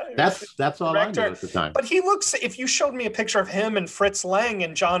 that's all director. I knew at the time. But he looks, if you showed me a picture of him and Fritz Lang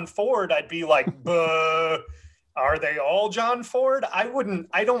and John Ford, I'd be like, are they all John Ford? I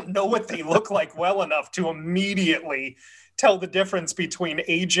don't know what they look like well enough to immediately tell the difference between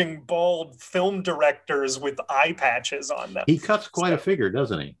aging bald film directors with eye patches on them. He cuts quite a figure,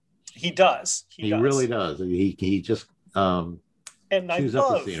 doesn't he? He does. He really does. He just and chews up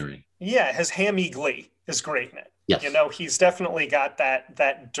the scenery. Yeah, his hammy glee is great in it. Yes. He's definitely got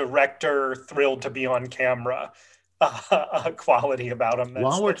that director thrilled to be on camera quality about him.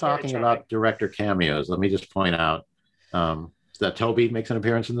 While we're talking about director cameos, let me just point out that Toby makes an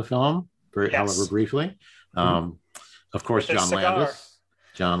appearance in the film, however briefly. Of course,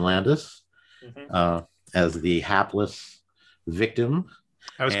 John Landis as the hapless victim.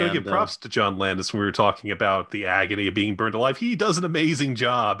 I was going to give props to John Landis when we were talking about the agony of being burned alive. He does an amazing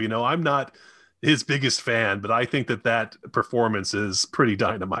job. I'm not his biggest fan, but I think that performance is pretty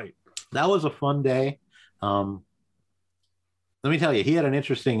dynamite. That was a fun day. Let me tell you, he had an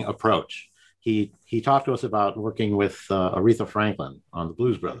interesting approach. He talked to us about working with Aretha Franklin on the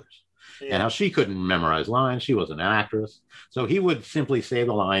Blues Brothers and how she couldn't memorize lines. She wasn't an actress. So he would simply say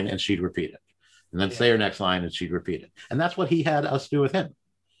the line and she'd repeat it. And then say her next line and she'd repeat it. And that's what he had us do with him.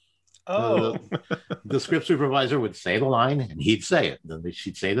 Oh. The script supervisor would say the line and he'd say it. Then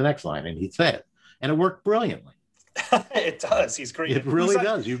she'd say the next line and he'd say it. And it worked brilliantly. It does. He's great. It really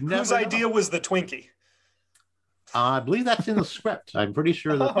does. Whose idea was the Twinkie? I believe that's in the script. I'm pretty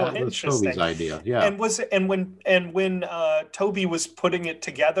sure that was Toby's idea. Yeah. And when Toby was putting it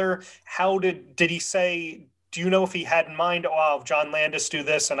together, how did he say do you know if he had in mind, oh, I'll have John Landis do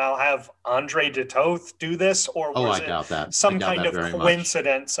this and I'll have Andre Detoth do this? Or was I doubt that. some doubt kind that of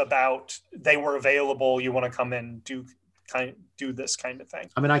coincidence about they were available, you want to come in, do this kind of thing?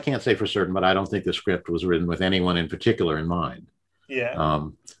 I mean, I can't say for certain, but I don't think the script was written with anyone in particular in mind. Yeah.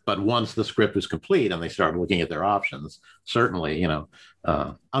 But once the script was complete and they started looking at their options, certainly,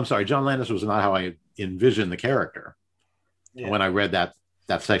 I'm sorry, John Landis was not how I envisioned the character when I read that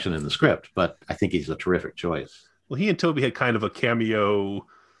section in the script, but I think he's a terrific choice. Well, he and Toby had kind of a cameo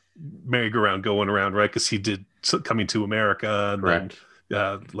merry-go-round going around, right? Because he did Coming to America, and Correct.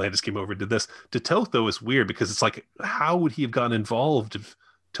 Then Landis came over and did this. Detoth, though, is weird because it's like, how would he have gotten involved if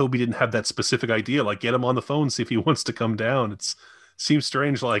Toby didn't have that specific idea? Like, get him on the phone, see if he wants to come down. Seems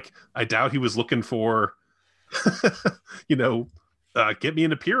strange. Like, I doubt he was looking for, get me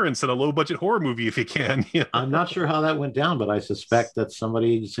an appearance in a low-budget horror movie if you can. I'm not sure how that went down, but I suspect that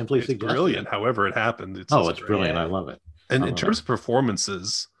somebody simply suggested brilliant. it. However it happened. It's brilliant. I love it. And in terms of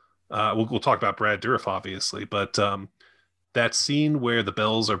performances, we'll talk about Brad Dourif, obviously, but that scene where the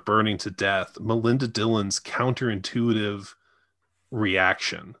bells are burning to death, Melinda Dillon's counterintuitive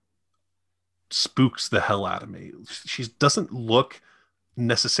reaction spooks the hell out of me. She doesn't look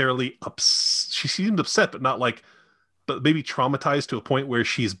necessarily she seemed upset, but not like, but maybe traumatized to a point where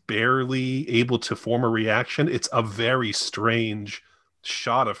she's barely able to form a reaction. It's a very strange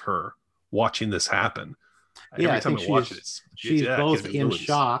shot of her watching this happen. Yeah, every time I watch it, she's both in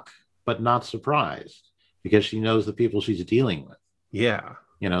shock but not surprised because she knows the people she's dealing with. Yeah,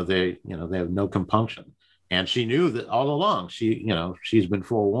 they have no compunction, and she knew that all along. She's been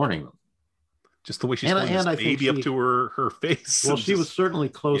forewarning them. Just the way she's holding this baby up to her face. Well, she was certainly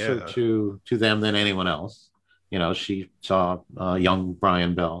closer to them than anyone else. She saw young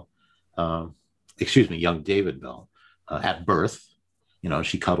David Bell at birth.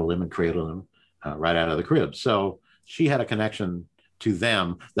 She cuddled him and cradled him right out of the crib. So she had a connection to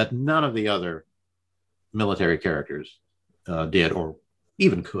them that none of the other military characters did or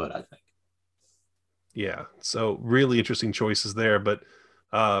even could, I think. Yeah. So really interesting choices there. But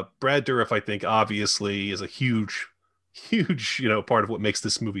Brad Dourif, I think, obviously is a huge, part of what makes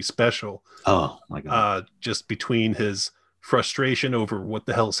this movie special. Oh my God. Just between his frustration over what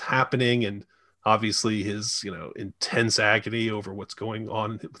the hell's happening and obviously his, intense agony over what's going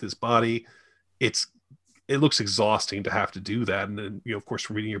on with his body. It looks exhausting to have to do that. And then, of course,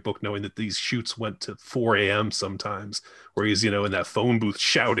 from reading your book, knowing that these shoots went to 4 a.m. sometimes, where he's, in that phone booth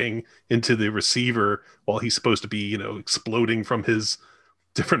shouting into the receiver while he's supposed to be, exploding from his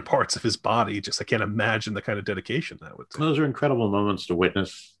different parts of his body. Just, I can't imagine the kind of dedication that would take. Those are incredible moments to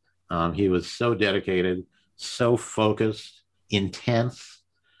witness. He was so dedicated, so focused, intense.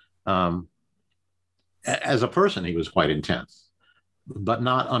 As a person, he was quite intense, but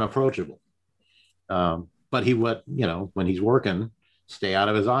not unapproachable. But he would, when he's working, stay out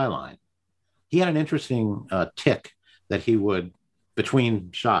of his eye line. He had an interesting tick that he would,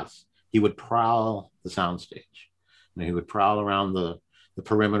 between shots, he would prowl the soundstage. He would prowl around the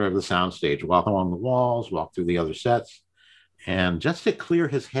perimeter of the soundstage, walk along the walls, walk through the other sets, and just to clear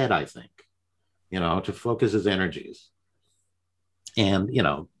his head, I think, to focus his energies. And,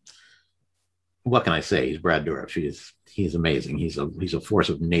 what can I say? He's Brad Dourif. He's amazing. He's a force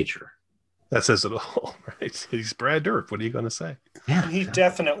of nature. That says it all, right? He's Brad Dourif. What are you going to say? Yeah, he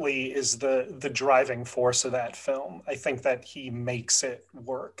definitely is the driving force of that film. I think that he makes it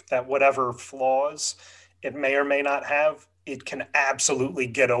work, that whatever flaws it may or may not have, it can absolutely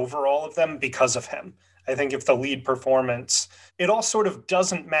get over all of them because of him. I think if the lead performance, it all sort of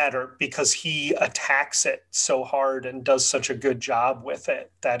doesn't matter because he attacks it so hard and does such a good job with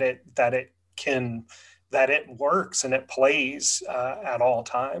it that it works and it plays at all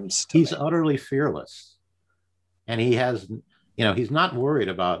times. He's utterly fearless, and he has, he's not worried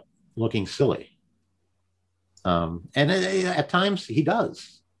about looking silly. And at times he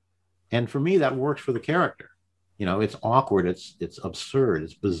does, and for me that works for the character. It's awkward, it's absurd,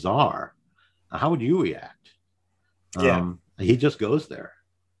 it's bizarre. How would you react? He just goes there.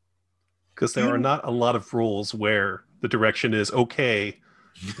 Because there are not a lot of roles where the direction is, okay,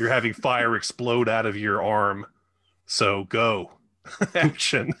 you're having fire explode out of your arm, so go.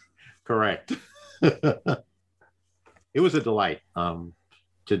 Action. Correct. It was a delight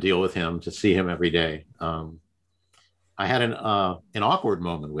to deal with him, to see him every day. I had an awkward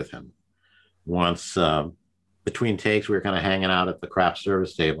moment with him once. Between takes, we were kind of hanging out at the craft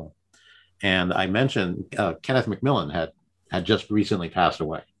service table, and I mentioned Kenneth McMillan had just recently passed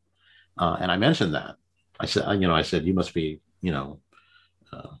away, and I mentioned that. I said you must be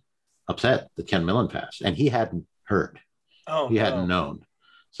upset that Ken Millen passed, and he hadn't heard. He hadn't known.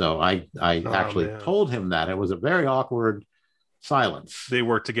 So I actually man. told him that. It was a very awkward silence. They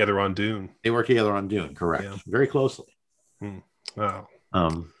worked together on Dune. They worked together on Dune, correct? Yeah. Very closely. Wow.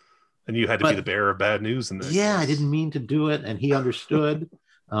 And you had to but, be the bearer of bad news in that. Yeah, case. I didn't mean to do it, and he understood,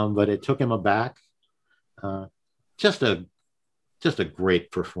 but it took him aback. Just a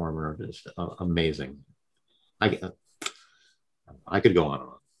great performer, just amazing. I could go on and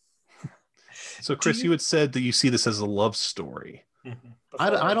on. So, Chris, you had said that you see this as a love story.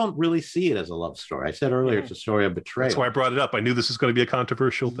 I don't really see it as a love story. I said earlier it's a story of betrayal. That's why I brought it up. I knew this was going to be a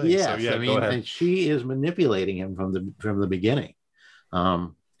controversial thing. Yes, so, yeah, I mean, and she is manipulating him from the beginning.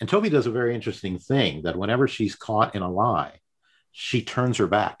 And Toby does a very interesting thing that whenever she's caught in a lie, she turns her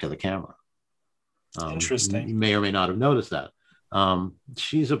back to the camera. Interesting. You may or may not have noticed that.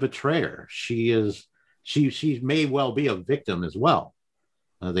 She's a betrayer. She may well be a victim as well.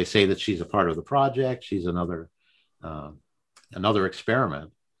 They say that she's a part of the project. She's another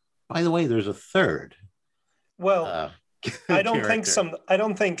experiment. By the way, there's a third. Well, I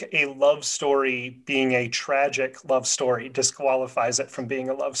don't think a love story being a tragic love story disqualifies it from being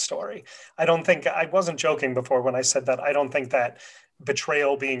a love story. I wasn't joking before when I said that. I don't think that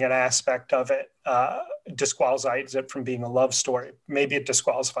betrayal being an aspect of it disqualifies it from being a love story. Maybe it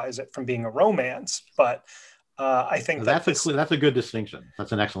disqualifies it from being a romance, but I think that's a good distinction.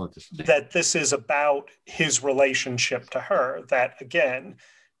 That's an excellent distinction. That this is about his relationship to her. That again,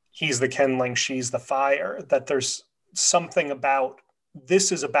 he's the kindling, she's the fire. That there's something about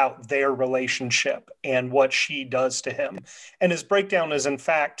this is about their relationship and what she does to him. And his breakdown is, in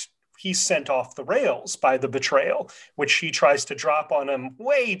fact, he's sent off the rails by the betrayal, which she tries to drop on him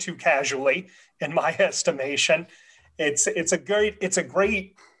way too casually, in my estimation. It's a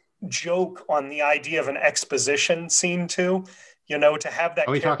great joke on the idea of an exposition scene too. To have that.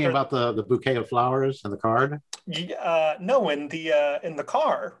 Are we talking about the bouquet of flowers and the card? No, in the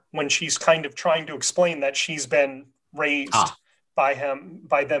car when she's kind of trying to explain that she's been raised by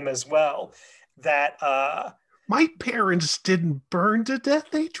them as well. That my parents didn't burn to death;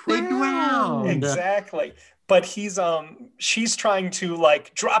 they drowned. Exactly. But she's trying to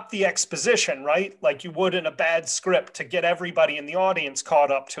drop the exposition, right? Like you would in a bad script to get everybody in the audience caught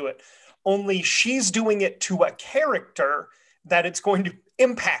up to it. Only she's doing it to a character that it's going to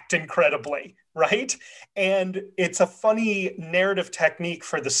impact incredibly, right? And it's a funny narrative technique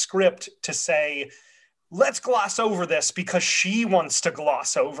for the script to say, let's gloss over this because she wants to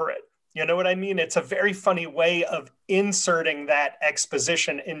gloss over it. You know what I mean? It's a very funny way of inserting that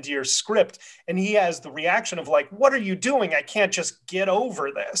exposition into your script. And he has the reaction of what are you doing? I can't just get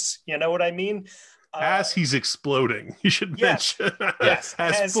over this. You know what I mean? As he's exploding, you should mention. Yes.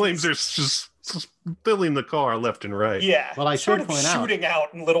 As flames are just filling the car left and right. Yeah. Well, I should point out, shooting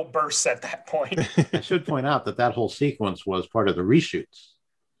out in little bursts at that point. I should point out that whole sequence was part of the reshoots.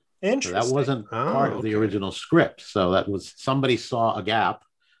 Interesting. So that wasn't part of the original script. So that was somebody saw a gap.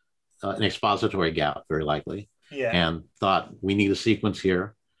 An expository gap, very likely, and thought we need a sequence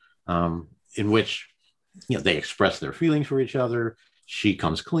here in which they express their feelings for each other. She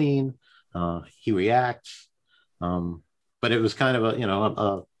comes clean, he reacts, but it was kind of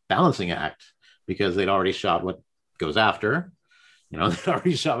a balancing act because they'd already shot what goes after, they'd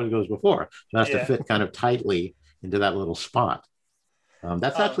already shot what goes before. So it has to fit kind of tightly into that little spot.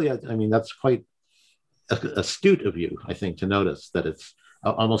 That's actually, that's quite astute of you, I think, to notice that it's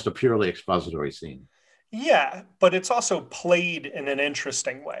almost a purely expository scene. Yeah, but it's also played in an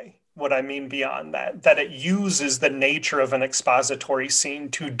interesting way. What I mean beyond that it uses the nature of an expository scene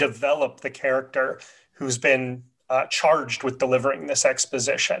to develop the character who's been charged with delivering this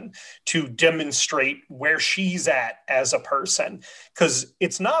exposition, to demonstrate where she's at as a person. Because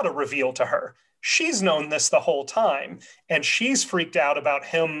it's not a reveal to her. She's known this the whole time, and she's freaked out about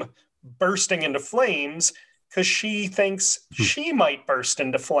him bursting into flames because she thinks she might burst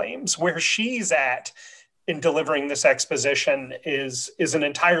into flames. Where she's at in delivering this exposition is an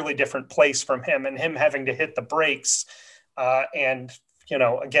entirely different place from him, and him having to hit the brakes and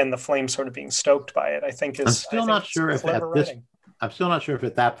again, the flame sort of being stoked by it, I think is. I'm still not sure if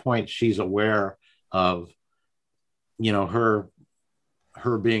at that point she's aware of her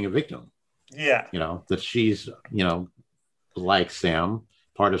being a victim. Yeah. That she's like Sam,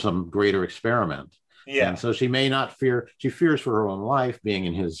 part of some greater experiment. Yeah. And so she may not she fears for her own life being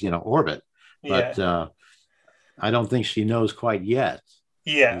in his, orbit, but I don't think she knows quite yet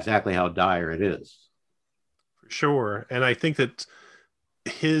exactly how dire it is. For sure. And I think that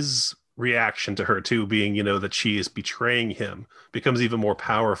his reaction to her too, being, that she is betraying him, becomes even more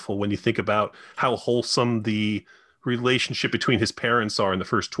powerful when you think about how wholesome the relationship between his parents are in the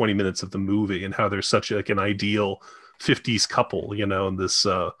first 20 minutes of the movie and how there's such an ideal 50s couple, and this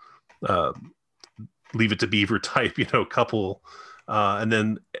uh, Leave It to Beaver type, couple. And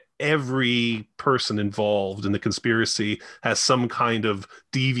then every person involved in the conspiracy has some kind of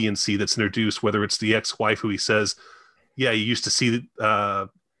deviancy that's introduced, whether it's the ex-wife who he says, yeah, you used to see, can't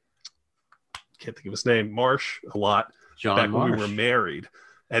think of his name, Marsh, a lot John back Marsh. when we were married.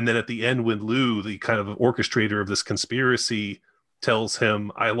 And then at the end, when Lou, the kind of orchestrator of this conspiracy, tells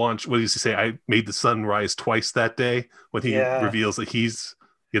him, I launched, what does he say? I made the sun rise twice that day, when he reveals that he's,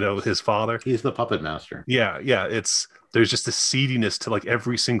 his father. He's the puppet master. Yeah. There's just a seediness to like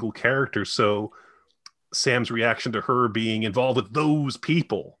every single character. So Sam's reaction to her being involved with those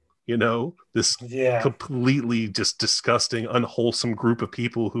people, this completely just disgusting, unwholesome group of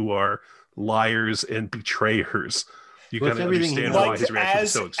people who are liars and betrayers. You kind of understand why his reaction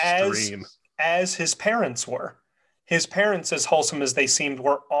is so extreme. As his parents were. His parents, as wholesome as they seemed,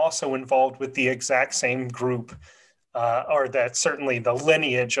 were also involved with the exact same group, or that certainly the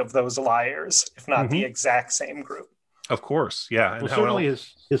lineage of those liars, if not the exact same group. Of course, yeah. And certainly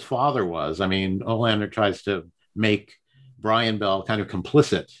his father was. I mean, Olander tries to make Brian Bell kind of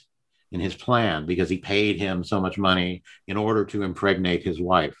complicit in his plan because he paid him so much money in order to impregnate his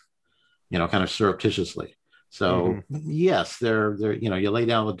wife, kind of surreptitiously. So yes, they're you lay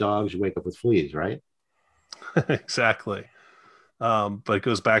down with dogs, you wake up with fleas, right? Exactly. But it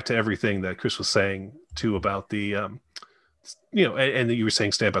goes back to everything that Chris was saying too about the, and you were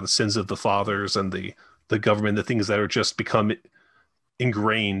saying, Stan, about the sins of the fathers and the government, the things that are just become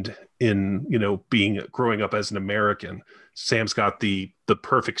ingrained in, growing up as an American. Sam's got the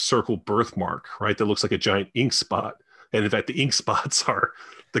perfect circle birthmark, right? That looks like a giant ink spot. And in fact, the ink spots are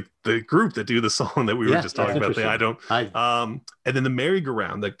the group that do the song that we were just talking about. And then the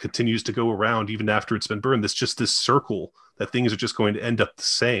merry-go-round that continues to go around even after it's been burned. That's just this circle that things are just going to end up the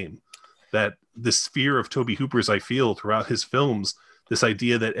same. That this fear of Tobe Hooper's, I feel, throughout his films, this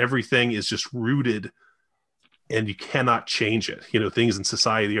idea that everything is just rooted and you cannot change it. Things in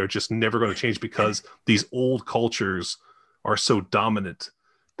society are just never going to change because these old cultures are so dominant.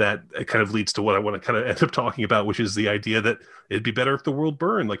 That it kind of leads to what I want to kind of end up talking about, which is the idea that it'd be better if the world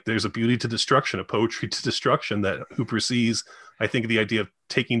burned. Like there's a beauty to destruction, a poetry to destruction that Hooper sees. I think the idea of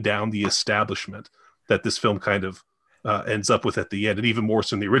taking down the establishment that this film kind of ends up with at the end, and even more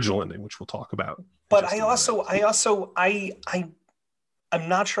so in the original ending, which we'll talk about. But I'm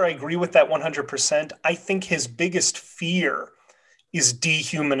not sure I agree with that 100%. I think his biggest fear is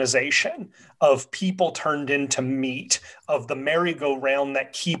dehumanization of people turned into meat, of the merry-go-round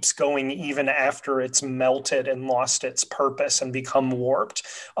that keeps going even after it's melted and lost its purpose and become warped,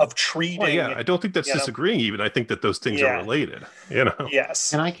 of treating... Well, yeah, I don't think that's disagreeing even. I think that those things are related,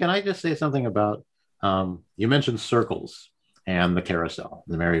 Yes. Can I just say something about, you mentioned circles and the carousel,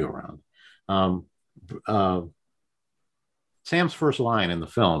 the merry-go-round. Sam's first line in the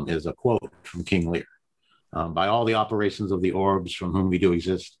film is a quote from King Lear. By all the operations of the orbs from whom we do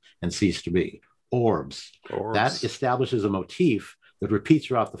exist and cease to be. Orbs. That establishes a motif that repeats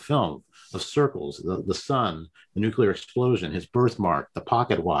throughout the film of circles, the sun, the nuclear explosion, his birthmark, the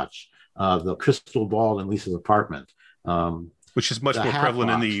pocket watch, the crystal ball in Lisa's apartment. Which is much more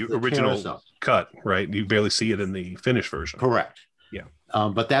prevalent in the original cut, right? You barely see it in the finished version. Correct. Yeah.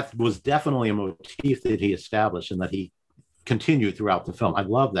 But that was definitely a motif that he established and that he continued throughout the film. I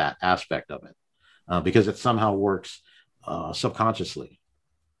love that aspect of it. Because it somehow works subconsciously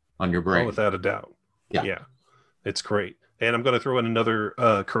on your brain. Oh, without a doubt. Yeah. It's great. And I'm going to throw in another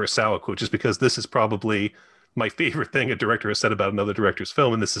Kurosawa quote, just because this is probably my favorite thing a director has said about another director's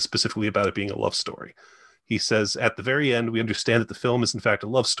film, and this is specifically about it being a love story. He says, at the very end, we understand that the film is in fact a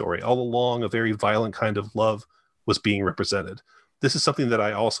love story. All along, a very violent kind of love was being represented. This is something that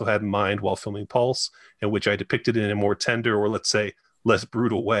I also had in mind while filming Pulse, in which I depicted it in a more tender, or let's say less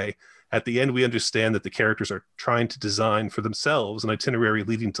brutal way. At the end, we understand that the characters are trying to design for themselves an itinerary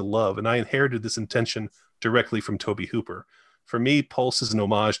leading to love, and I inherited this intention directly from Tobe Hooper. For me, Pulse is an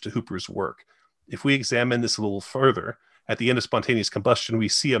homage to Hooper's work. If we examine this a little further, at the end of Spontaneous Combustion, we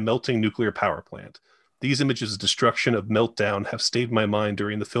see a melting nuclear power plant. These images of destruction, of meltdown, have stayed in my mind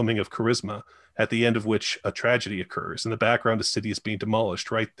during the filming of Charisma, at the end of which a tragedy occurs. In the background, a city is being demolished.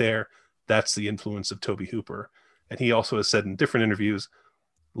 Right there, that's the influence of Tobe Hooper. And he also has said in different interviews,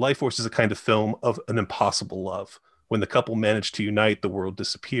 Life Force is a kind of film of an impossible love. When the couple manage to unite, the world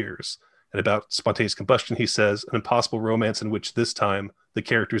disappears. And about Spontaneous Combustion, he says, an impossible romance in which this time the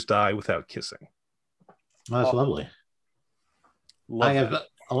characters die without kissing. Well, that's lovely. I have,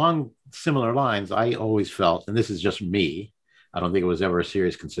 along similar lines, I always felt, and this is just me, I don't think it was ever a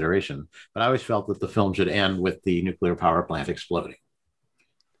serious consideration, but I always felt that the film should end with the nuclear power plant exploding.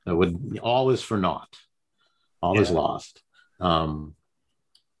 All is for naught. all is lost.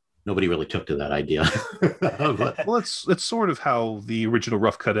 Nobody really took to that idea. But, well, it's sort of how the original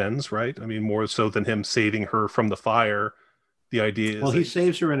Rough Cut ends, right? I mean, more so than him saving her from the fire. The idea is, well, he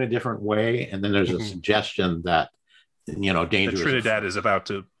saves her in a different way, and then there's a suggestion that danger. That Trinidad is about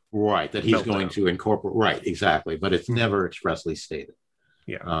to that he's going to incorporate exactly, but it's never expressly stated.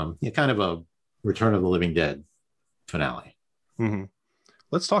 Yeah, kind of a Return of the Living Dead finale.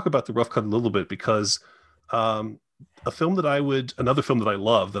 Let's talk about the Rough Cut a little bit, because another film that I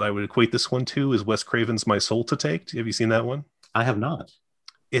love that I would equate this one to is Wes Craven's My Soul to Take. Have you seen that one? I have not.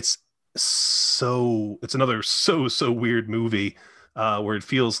 It's another so weird movie where it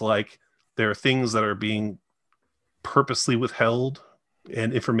feels like there are things that are being purposely withheld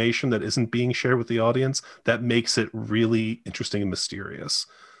and information that isn't being shared with the audience that makes it really interesting and mysterious.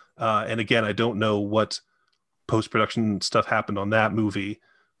 And again, I don't know what post-production stuff happened on that movie,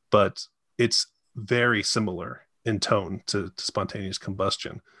 but it's very similar in tone to Spontaneous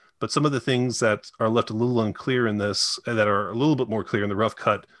Combustion. But some of the things that are left a little unclear in this, and that are a little bit more clear in the Rough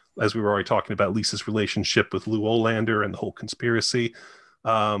Cut, as we were already talking about Lisa's relationship with Lou Olander and the whole conspiracy.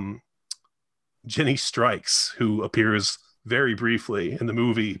 Jenny Strikes, who appears very briefly in the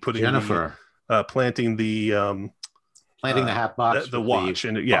movie, putting Jennifer planting the hat box, the watch,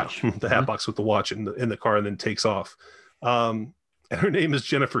 and the hat box with the watch in the car, and then takes off. And her name is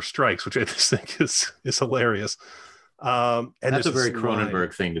Jennifer Strikes, which I just think is hilarious. And that's a very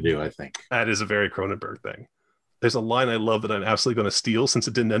Cronenberg thing to do, I think. That is a very Cronenberg thing. There's a line I love that I'm absolutely going to steal, since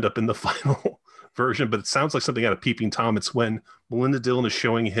it didn't end up in the final version, but it sounds like something out of Peeping Tom. It's when Melinda Dillon is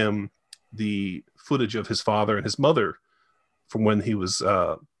showing him the footage of his father and his mother from when he was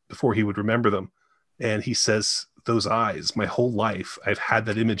before he would remember them, and he says, "Those eyes, my whole life I've had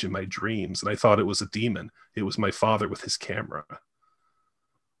that image in my dreams, and I thought it was a demon. It was my father with his camera."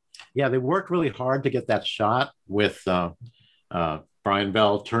 Yeah, they worked really hard to get that shot with Brian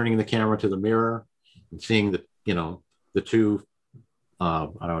Bell turning the camera to the mirror and seeing the two I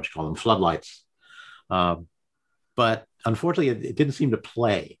don't know what you call them, floodlights, but unfortunately it didn't seem to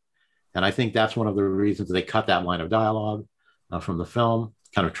play. And I think that's one of the reasons they cut that line of dialogue from the film,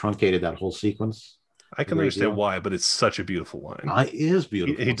 kind of truncated that whole sequence. I can understand why, but it's such a beautiful line. It is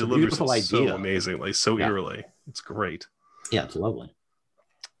beautiful. He delivers it so amazingly, so eerily. It's great. Yeah, it's lovely.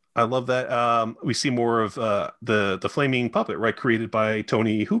 I love that. We see more of the flaming puppet, right, created by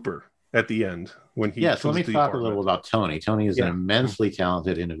Tony Hooper at the end when he. Yes, let me talk a little about Tony. Tony is an immensely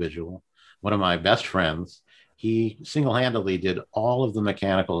talented individual. One of my best friends. He single-handedly did all of the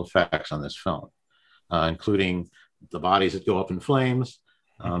mechanical effects on this film, including the bodies that go up in flames.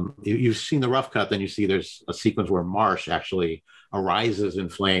 You've seen the Rough Cut, then you see there's a sequence where Marsh actually arises in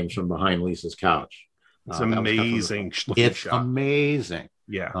flames from behind Lisa's couch. It's amazing. It's shot. Amazing.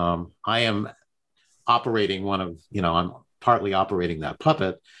 Yeah. I am operating I'm partly operating that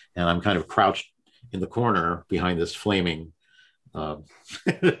puppet, and I'm kind of crouched in the corner behind this flaming body.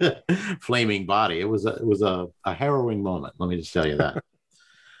 It was a harrowing moment, let me just tell you that.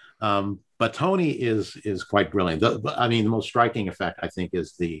 But Tony is quite brilliant. The most striking effect, I think,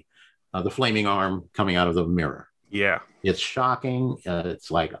 is the flaming arm coming out of the mirror. Yeah, it's shocking. It's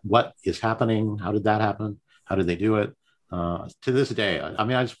like, what is happening? How did that happen? How did they do it? To this day,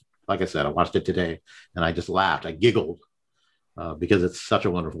 like I said, I watched it today and I just laughed. I giggled because it's such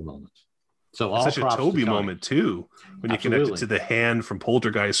a wonderful moment. So such a Toby moment too, when you connect it to the hand from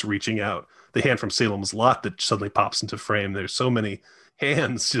Poltergeist reaching out, the hand from Salem's Lot that suddenly pops into frame. There's so many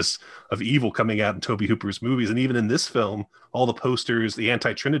hands just of evil coming out in Toby Hooper's movies, and even in this film, all the posters, the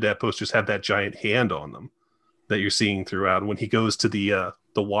anti-Trinidad posters, have that giant hand on them that you're seeing throughout. When he goes to the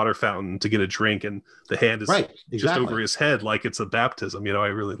water fountain to get a drink, and the hand is just over his head like it's a baptism. I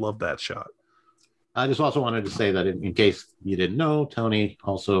really love that shot. I just also wanted to say that in case you didn't know, Tony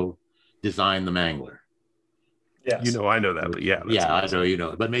also designed the Mangler. Yes. I know that, but yeah. Yeah, amazing. I know you know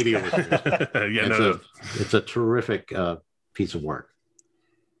it, but maybe it was it's a terrific piece of work.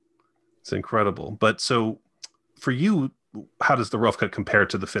 It's incredible. But so for you, how does the Rough Cut compare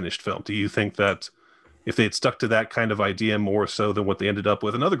to the finished film? Do you think that if they had stuck to that kind of idea more so than what they ended up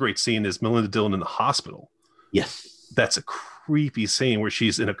with? Another great scene is Melinda Dillon in the hospital. Yes. That's a creepy scene where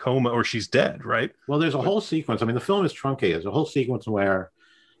she's in a coma or she's dead, right? Well, there's a whole sequence. The film is truncated. There's a whole sequence where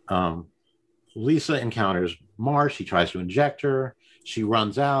Lisa encounters Marsh. He tries to inject her. She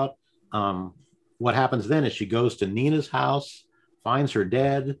runs out. What happens then is she goes to Nina's house, finds her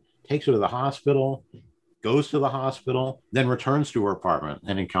dead, takes her to the hospital, goes to the hospital, then returns to her apartment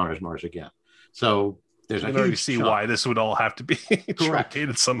and encounters Marsh again. So there's a huge see why this would all have to be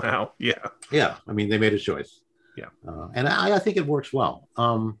truncated somehow. Yeah. Yeah. They made a choice. Yeah. And I think it works well.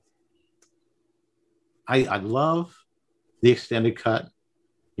 I love the extended cut,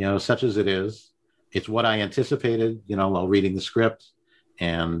 such as it is. It's what I anticipated, while reading the script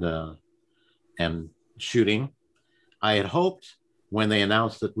and shooting. I had hoped when they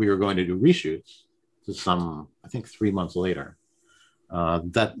announced that we were going to do reshoots, I think 3 months later,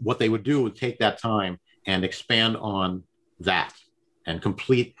 that what they would do would take that time and expand on that and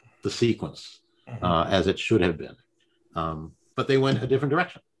complete the sequence as it should have been. But they went a different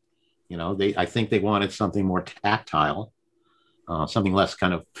direction. I think they wanted something more tactile, something less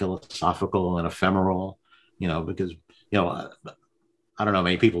kind of philosophical and ephemeral, because, I don't know,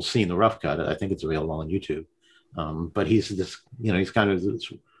 many people have seen the rough cut. I think it's available on YouTube. But he's this, he's kind of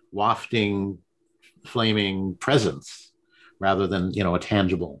this wafting, flaming presence rather than, a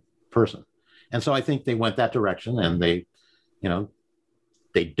tangible person. And so I think they went that direction, and they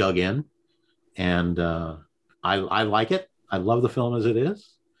dug in, and I like it. I love the film as it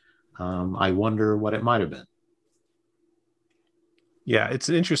is. I wonder what it might have been. Yeah, it's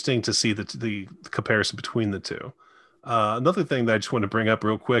interesting to see the comparison between the two. Another thing that I just want to bring up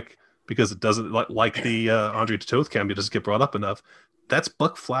real quick, because it doesn't, like the Andre Toth cameo, doesn't get brought up enough. That's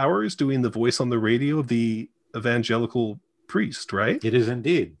Buck Flowers doing the voice on the radio of the evangelical priest, right? It is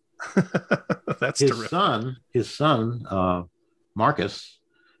indeed. That's his terrific. His son, Marcus,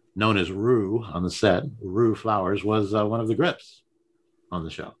 known as Rue on the set, Rue Flowers, was one of the grips on the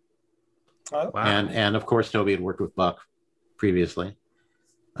show. Oh. Wow. And of course, Toby had worked with Buck previously.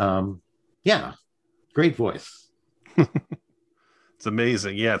 Yeah, great voice. It's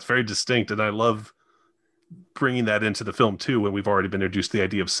amazing. Yeah, it's very distinct, and I love bringing that into the film too, when we've already been introduced to the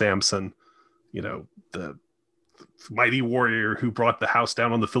idea of Samson, the mighty warrior who brought the house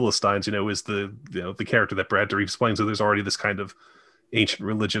down on the Philistines, is the character that Brad Dourif explains. So there's already this kind of ancient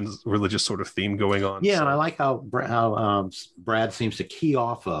religious sort of theme going on. Yeah, so. and I like how Brad seems to key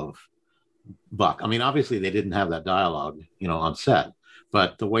off of Buck. I mean, obviously they didn't have that dialogue, on set,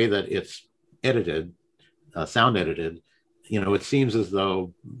 but the way that it's edited, sound edited, it seems as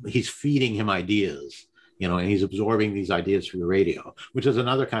though he's feeding him ideas, and he's absorbing these ideas through the radio, which is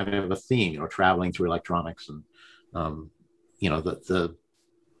another kind of a theme, traveling through electronics and, the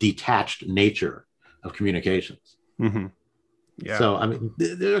detached nature of communications. Mm-hmm. Yeah. So, I mean,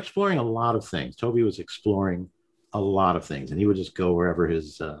 they're exploring a lot of things. Toby was exploring a lot of things, and he would just go wherever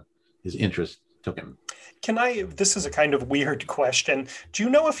his interest took him. This is a kind of weird question. Do you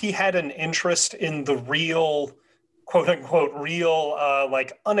know if he had an interest in the real, quote unquote,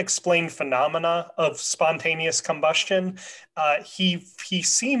 like unexplained phenomena of spontaneous combustion? He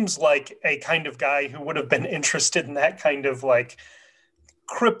seems like a kind of guy who would have been interested in that kind of like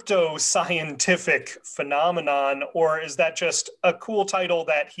crypto scientific phenomenon, or is that just a cool title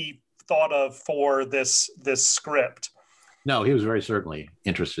that he thought of for this script? No, he was very certainly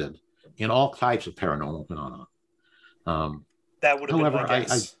interested in all types of paranormal phenomena. That would have however, been my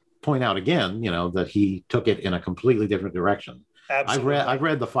guess. I point out again, that he took it in a completely different direction. Absolutely. I've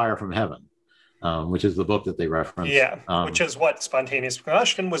read The Fire from Heaven, which is the book that they reference. Yeah, which is what Spontaneous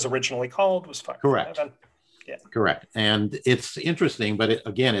Combustion was originally called, was Fire correct. from Heaven. Yeah. Correct. And it's interesting, but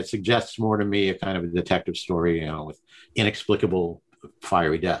it suggests more to me a kind of a detective story, with inexplicable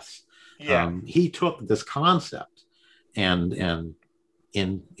fiery deaths. Yeah. He took this concept and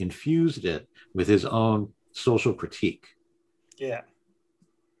infused it with his own social critique. Yeah.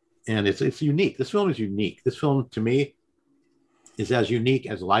 And it's unique. This film is unique. This film, to me, is as unique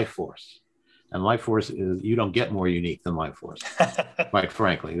as Life Force. And Life Force is, you don't get more unique than Life Force, quite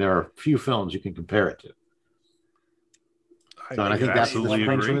frankly. There are few films you can compare it to. So, and I think that's absolutely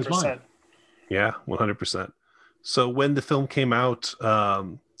what from his mind. Yeah, 100%. So when the film came out,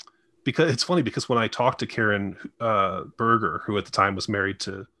 because it's funny, because when I talked to Karen Berger, who at the time was married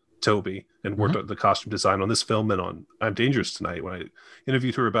to Toby and worked on the costume design on this film and on I'm Dangerous Tonight, when I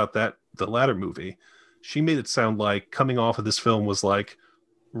interviewed her about the latter movie, she made it sound like coming off of this film was like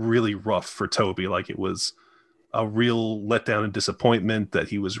really rough for Toby. Like it was a real letdown and disappointment, that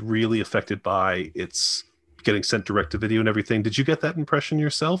he was really affected by its getting sent direct to video and everything. Did you get that impression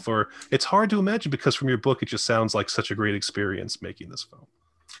yourself? Or it's hard to imagine, because from your book, it just sounds like such a great experience making this film.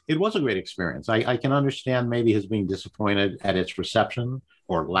 It was a great experience. I can understand maybe his being disappointed at its reception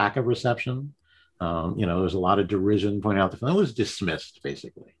or lack of reception. There's a lot of derision pointing out the film. It was dismissed,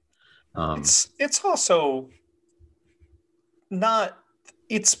 basically. It's also not,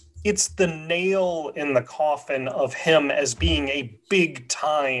 it's the nail in the coffin of him as being a big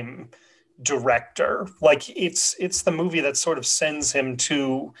time director. Like it's the movie that sort of sends him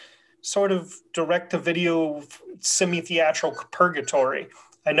to sort of direct to video semi-theatrical purgatory.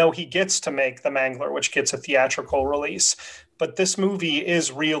 I know he gets to make The Mangler, which gets a theatrical release, but this movie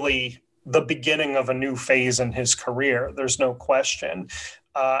is really the beginning of a new phase in his career. There's no question.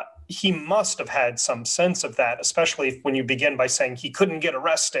 He must have had some sense of that, especially when you begin by saying he couldn't get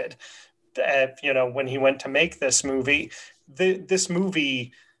arrested, when he went to make this movie. This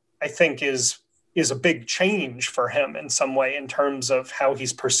movie, I think, is a big change for him in some way in terms of how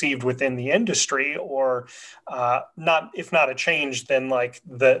he's perceived within the industry, or if not a change, then like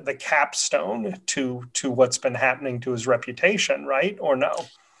the capstone to what's been happening to his reputation, right? Or no?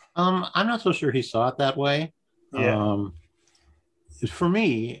 I'm not so sure he saw it that way. Yeah. For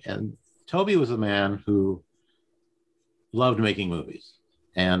me, and Toby was a man who loved making movies,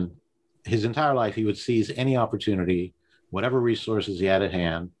 and his entire life he would seize any opportunity, whatever resources he had at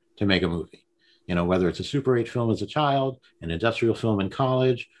hand, to make a movie. Whether it's a Super 8 film as a child, an industrial film in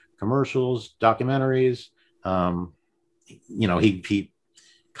college, commercials, documentaries. He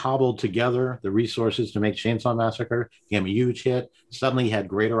cobbled together the resources to make Chainsaw Massacre. Became a huge hit. Suddenly he had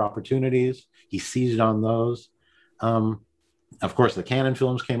greater opportunities. He seized on those. Of course, the Cannon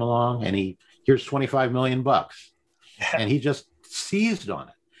films came along, and here's $25 million, and he just seized on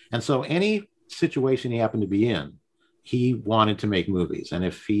it. And so any situation he happened to be in, he wanted to make movies. And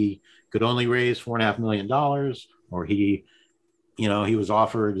if he could only raise $4.5 million, or he was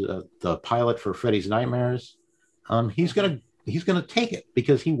offered the pilot for Freddy's Nightmares, he's gonna take it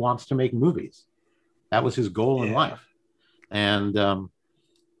because he wants to make movies. That was his goal in life. And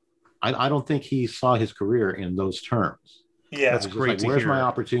I don't think he saw his career in those terms. Yeah, that's great to hear. Where's my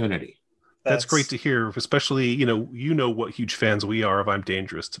opportunity? That's great to hear, especially, what huge fans we are of I'm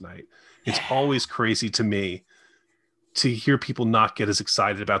Dangerous Tonight. It's always crazy to me to hear people not get as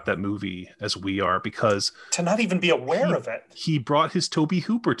excited about that movie as we are, because to not even be aware of it. He brought his Tobe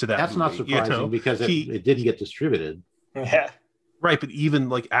Hooper to that That's movie, not surprising because it didn't get distributed. Yeah. Right, but even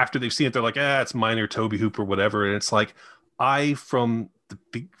like after they've seen it, they're like, it's minor Tobe Hooper, whatever. And it's like, from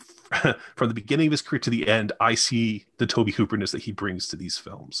the beginning of his career to the end, I see the Tobe Hooperness that he brings to these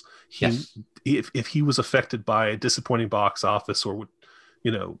films. If he was affected by a disappointing box office, or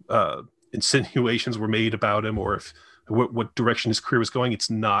insinuations were made about him, or if what direction his career was going, it's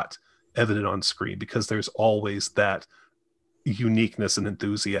not evident on screen, because there's always that uniqueness and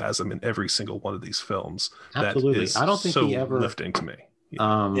enthusiasm in every single one of these films. Absolutely. I don't think he ever lifting to me.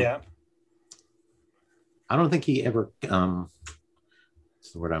 I don't think he ever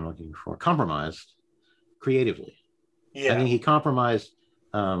what's the word I'm looking for? Compromised creatively. Yeah. I think he compromised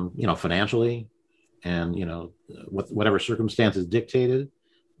financially and whatever circumstances dictated,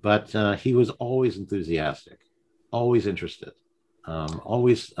 but he was always enthusiastic, always interested,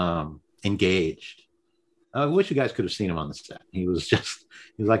 always engaged. I wish you guys could have seen him on the set. He was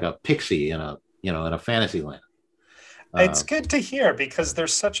like a pixie in a fantasy land. It's good to hear, because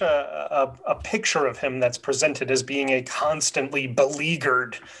there's such a picture of him that's presented as being a constantly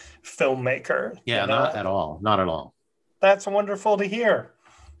beleaguered filmmaker. Yeah, not at all. That's wonderful to hear.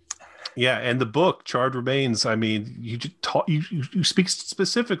 Yeah, and the book Charred Remains, I mean, you speak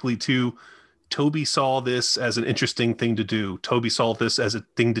specifically to Toby saw this as an interesting thing to do. Toby saw this as a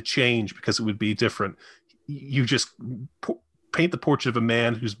thing to change because it would be different. You just paint the portrait of a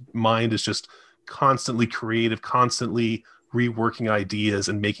man whose mind is just constantly creative, constantly reworking ideas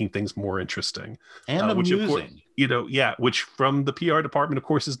and making things more interesting. And amusing. Which from the PR department, of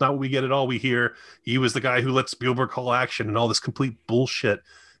course, is not what we get at all. We hear he was the guy who let Spielberg call action and all this complete bullshit.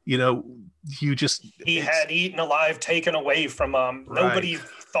 He had Eaten Alive taken away from him. Right. Nobody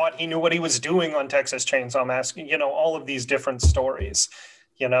thought he knew what he was doing on Texas Chainsaw Massacre. All of these different stories,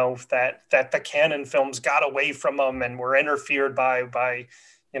 that the Cannon films got away from him and were interfered by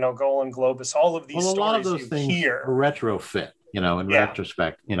Golan Globus. All of these stories, a lot of those things are retrofit, in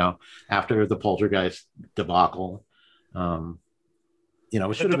retrospect, after the Poltergeist debacle. It should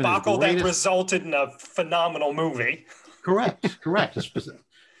have been the debacle that resulted in a phenomenal movie. Correct.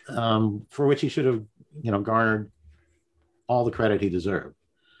 For which he should have, garnered all the credit he deserved.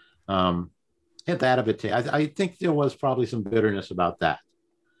 At that of it, I think there was probably some bitterness about that,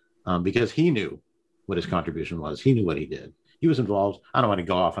 because he knew what his contribution was. He knew what he did. He was involved. I don't want to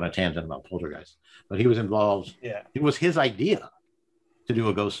go off on a tangent about Poltergeist, but he was involved. Yeah, it was his idea to do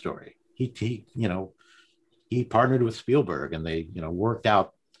a ghost story. He partnered with Spielberg, and they worked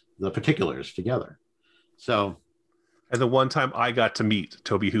out the particulars together. So. And the one time I got to meet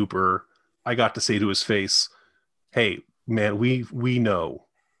Tobe Hooper, I got to say to his face, "Hey, man, we know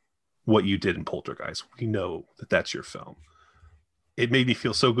what you did in Poltergeist. We know that that's your film." It made me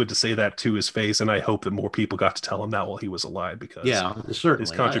feel so good to say that to his face, and I hope that more people got to tell him that while he was alive, because certainly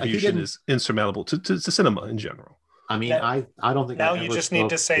his contribution is insurmountable to cinema in general. I mean, I don't think now you just need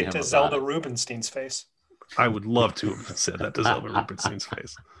to say it to Zelda Rubinstein's face. I would love to have said that to Zelda Rubinstein's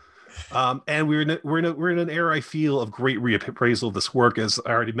face. And we're in an era, I feel, of great reappraisal of this work, as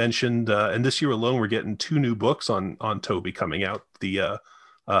I already mentioned. And this year alone, we're getting 2 new books on Toby coming out: the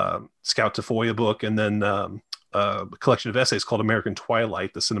Scout to Foya book, and then a collection of essays called American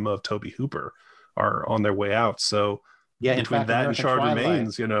Twilight: The Cinema of Toby Hooper are on their way out. So Yeah, in between fact, that and American Shard Twilight,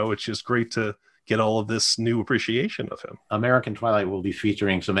 Remains, it's just great to get all of this new appreciation of him. American Twilight will be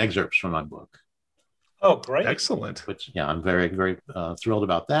featuring some excerpts from my book. Oh, great. Excellent. Which, yeah, I'm very, very thrilled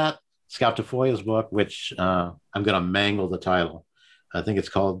about that. Scout to Foya's book, which I'm going to mangle the title. I think it's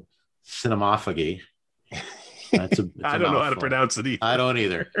called Cinemophagy. I don't know how to pronounce it either. I don't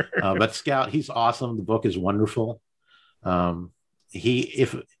either. But Scout, he's awesome. The book is wonderful.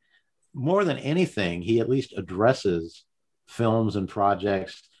 If more than anything, he at least addresses films and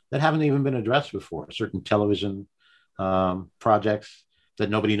projects that haven't even been addressed before, certain television projects that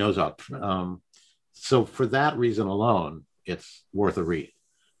nobody knows of. So for that reason alone, it's worth a read.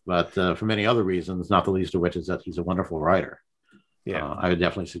 But for many other reasons, not the least of which is that he's a wonderful writer. Yeah, I would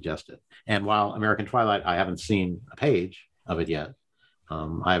definitely suggest it. And while American Twilight, I haven't seen a page of it yet,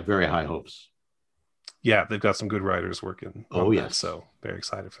 I have very high hopes. Yeah, they've got some good writers working on that, so very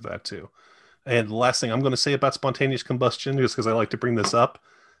excited for that too. And the last thing I'm going to say about Spontaneous Combustion, just because I like to bring this up,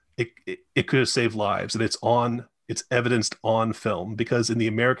 it could have saved lives, and it's evidenced on film, because in the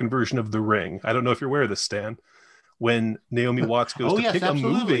American version of The Ring, I don't know if you're aware of this, Stan, when Naomi Watts goes to pick a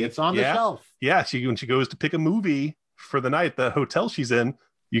movie, it's on the shelf. Yeah, when she goes to pick a movie for the night, the hotel she's in,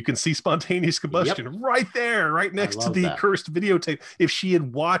 you can see Spontaneous Combustion right there, right next to the cursed videotape. If she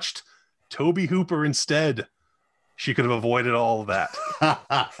had watched Toby Hooper instead, she could have avoided all of that.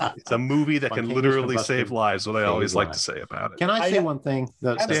 It's a movie that can literally save lives, what I always like to say about it. Can I say one thing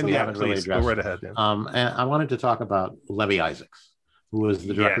that Stan, we haven't really addressed? Go right ahead. Yeah. And I wanted to talk about Levy Isaacs, who was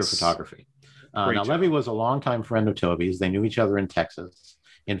the director of photography. Now, Levy was a longtime friend of Toby's. They knew each other in Texas.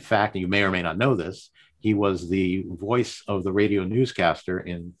 In fact, you may or may not know this, he was the voice of the radio newscaster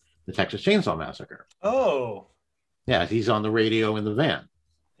in the Texas Chainsaw Massacre. Oh. Yeah, he's on the radio in the van.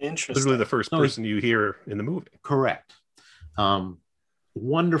 Interesting. Literally the first person you hear in the movie. Correct.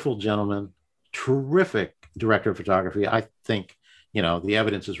 Wonderful gentleman, terrific director of photography. I think, the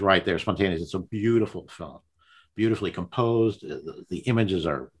evidence is right there. Spontaneous. It's a beautiful film, beautifully composed. The images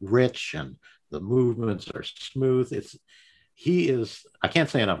are rich and the movements are smooth. I can't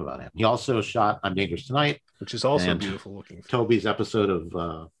say enough about him. He also shot I'm Dangerous Tonight, which is also beautiful looking. Toby's episode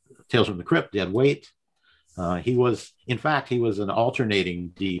of Tales from the Crypt, Dead Weight. He was an alternating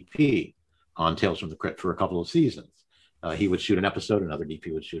DP on Tales from the Crypt for a couple of seasons. He would shoot an episode, another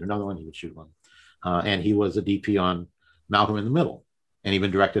DP would shoot another one, he would shoot one. And he was a DP on Malcolm in the Middle, and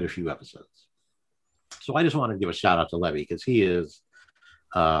even directed a few episodes. So I just want to give a shout out to Levy, because he is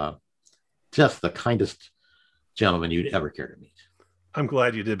just the kindest gentleman you'd ever care to meet. I'm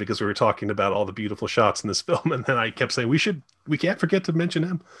glad you did, because we were talking about all the beautiful shots in this film, and then I kept saying we can't forget to mention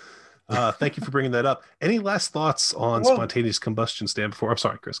him. Thank you for bringing that up. Any last thoughts on Spontaneous Combustion, Stan? I'm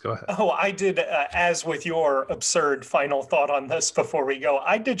sorry, Chris, go ahead. Oh, I did, as with your absurd final thought on this before we go,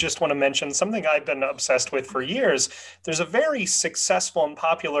 I did just want to mention something I've been obsessed with for years. There's a very successful and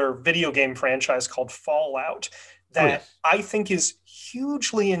popular video game franchise called Fallout that I think is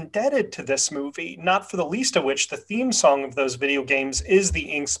hugely indebted to this movie, not for the least of which the theme song of those video games is the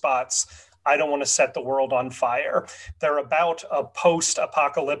Ink Spots' I Don't Want to Set the World on Fire. They're about a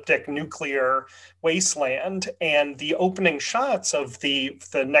post-apocalyptic nuclear wasteland, and the opening shots of the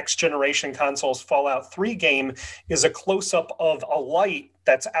next generation console's Fallout 3 game is a close-up of a light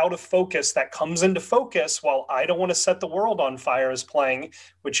that's out of focus that comes into focus while I Don't Want to Set the World on Fire is playing,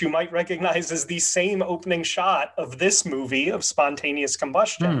 which you might recognize as the same opening shot of this movie of Spontaneous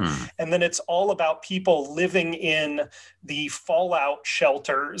Combustion. And then it's all about people living in the fallout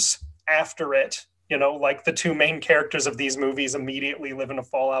shelters after it, like the two main characters of these movies immediately live in a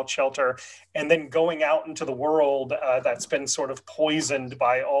fallout shelter, and then going out into the world that's been sort of poisoned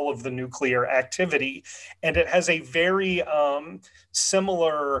by all of the nuclear activity. And it has a very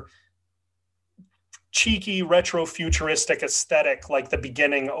similar cheeky retro-futuristic aesthetic like the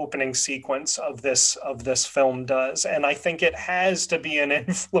beginning opening sequence of this film does, and I think it has to be an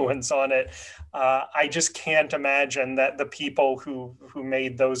influence on it. I just can't imagine that the people who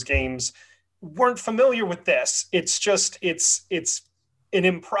made those games weren't familiar with this. It's an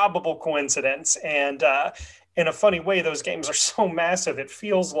improbable coincidence, and in a funny way, those games are so massive it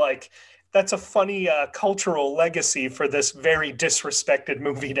feels like that's a funny cultural legacy for this very disrespected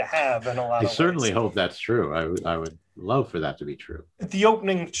movie to have in a lot of ways. I certainly hope that's true. I would love for that to be true. The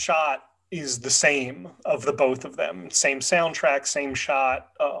opening shot is the same of the both of them. Same soundtrack, same shot,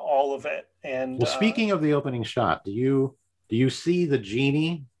 all of it. And speaking of the opening shot, do you see the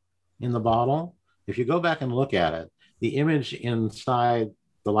genie in the bottle, if you go back and look at it, the image inside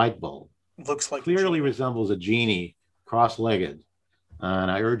the light bulb looks like clearly resembles a genie cross-legged.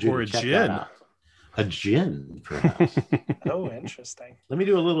 And I urge you to check that out. A gin, perhaps. Oh, interesting. Let me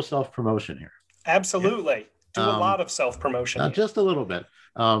do a little self-promotion here. Absolutely. Do a lot of self-promotion. Just a little bit.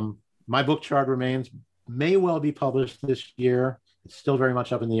 My book, Charred Remains, may well be published this year. It's still very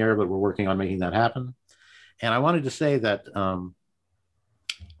much up in the air, but we're working on making that happen. And I wanted to say that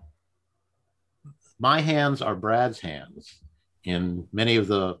my hands are Brad's hands in many of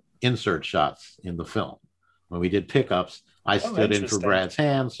the insert shots in the film. When we did pickups, I stood in for Brad's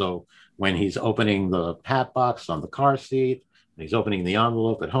hands. So when he's opening the hat box on the car seat, when he's opening the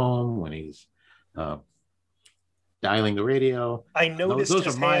envelope at home, when he's dialing the radio, I noticed those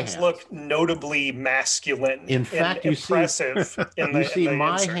his hands look notably masculine. In fact, you impressive. See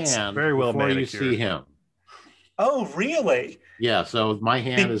my hand very well before manicured. You see him. Oh, really? Yeah. So my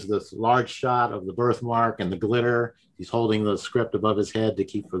hand is this large shot of the birthmark and the glitter. He's holding the script above his head to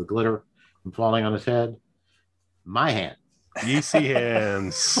keep the glitter from falling on his head. My hand. Yeezy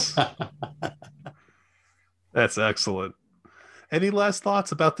hands. That's excellent. Any last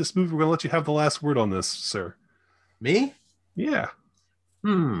thoughts about this movie? We're going to let you have the last word on this, sir. Me? Yeah.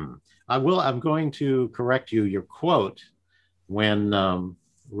 I will. I'm going to correct you. Your quote when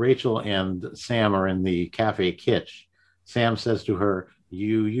Rachel and Sam are in the cafe kitsch, Sam says to her,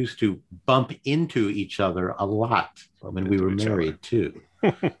 "You used to bump into each other a lot when we were married too."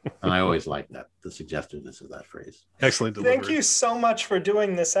 And I always like that, the suggestiveness of that phrase. Excellent delivery. Thank you so much for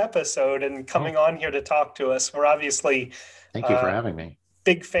doing this episode and coming on here to talk to us. We're obviously thank you for having me.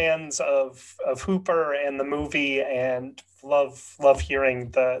 Big fans of Hooper and the movie, and love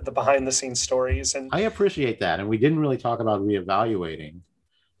hearing the behind the scenes stories. And I appreciate that. And we didn't really talk about reevaluating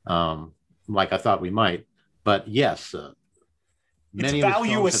like I thought we might, but yes, its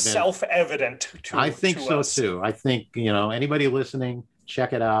value is self-evident. I think so us. too. I think anybody listening,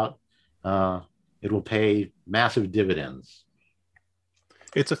 check it out. It will pay massive dividends.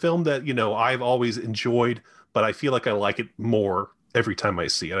 It's a film that I've always enjoyed, but I feel like I like it more every time I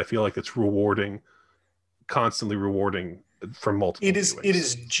see it. I feel like it's rewarding, constantly rewarding from multiple viewings. It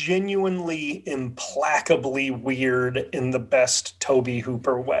is genuinely implacably weird in the best Tobe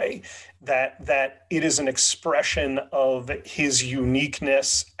Hooper way. That it is an expression of his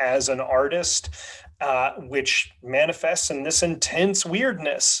uniqueness as an artist, which manifests in this intense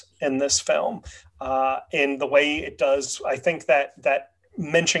weirdness in this film. In the way it does, I think that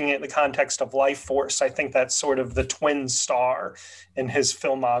mentioning it in the context of Life Force, I think that's sort of the twin star in his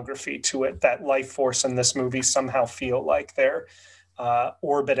filmography to it, that Life Force and this movie somehow feel like they're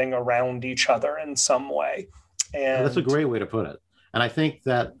orbiting around each other in some way. And that's a great way to put it. And I think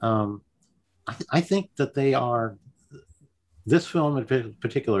that I think that this film in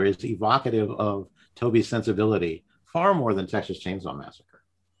particular is evocative of Tobe's sensibility far more than Texas Chainsaw Massacre.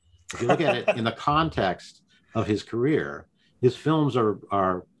 If you look at it in the context of his career, his films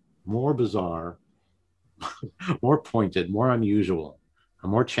are more bizarre, more pointed, more unusual,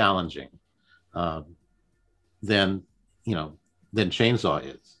 more challenging than Chainsaw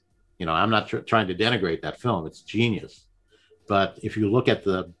is. I'm not trying to denigrate that film; it's genius. But if you look at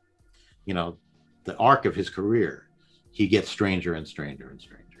the arc of his career, he gets stranger and stranger and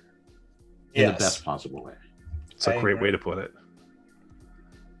stranger in the best possible way. It's a great way to put it.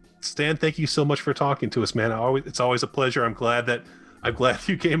 Stan, thank you so much for talking to us, man. It's always a pleasure. I'm glad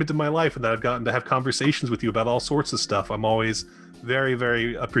you came into my life and that I've gotten to have conversations with you about all sorts of stuff. I'm always very,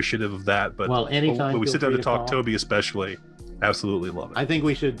 very appreciative of that. But anytime when we sit down to talk Tobe, especially, absolutely love it. I think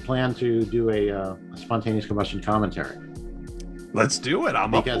we should plan to do a spontaneous combustion commentary. Let's do it.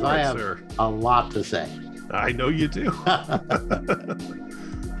 I'm because up for I it, have sir. A lot to say. I know you do.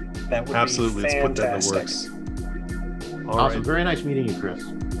 That would absolutely. Be let's put that in the works. Awesome. Right. Very nice meeting you, Chris.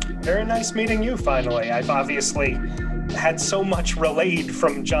 Very nice meeting you, finally. I've obviously had so much relayed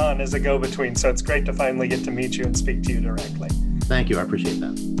from John as a go-between, so it's great to finally get to meet you and speak to you directly. Thank you. I appreciate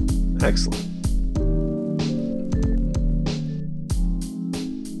that. Excellent.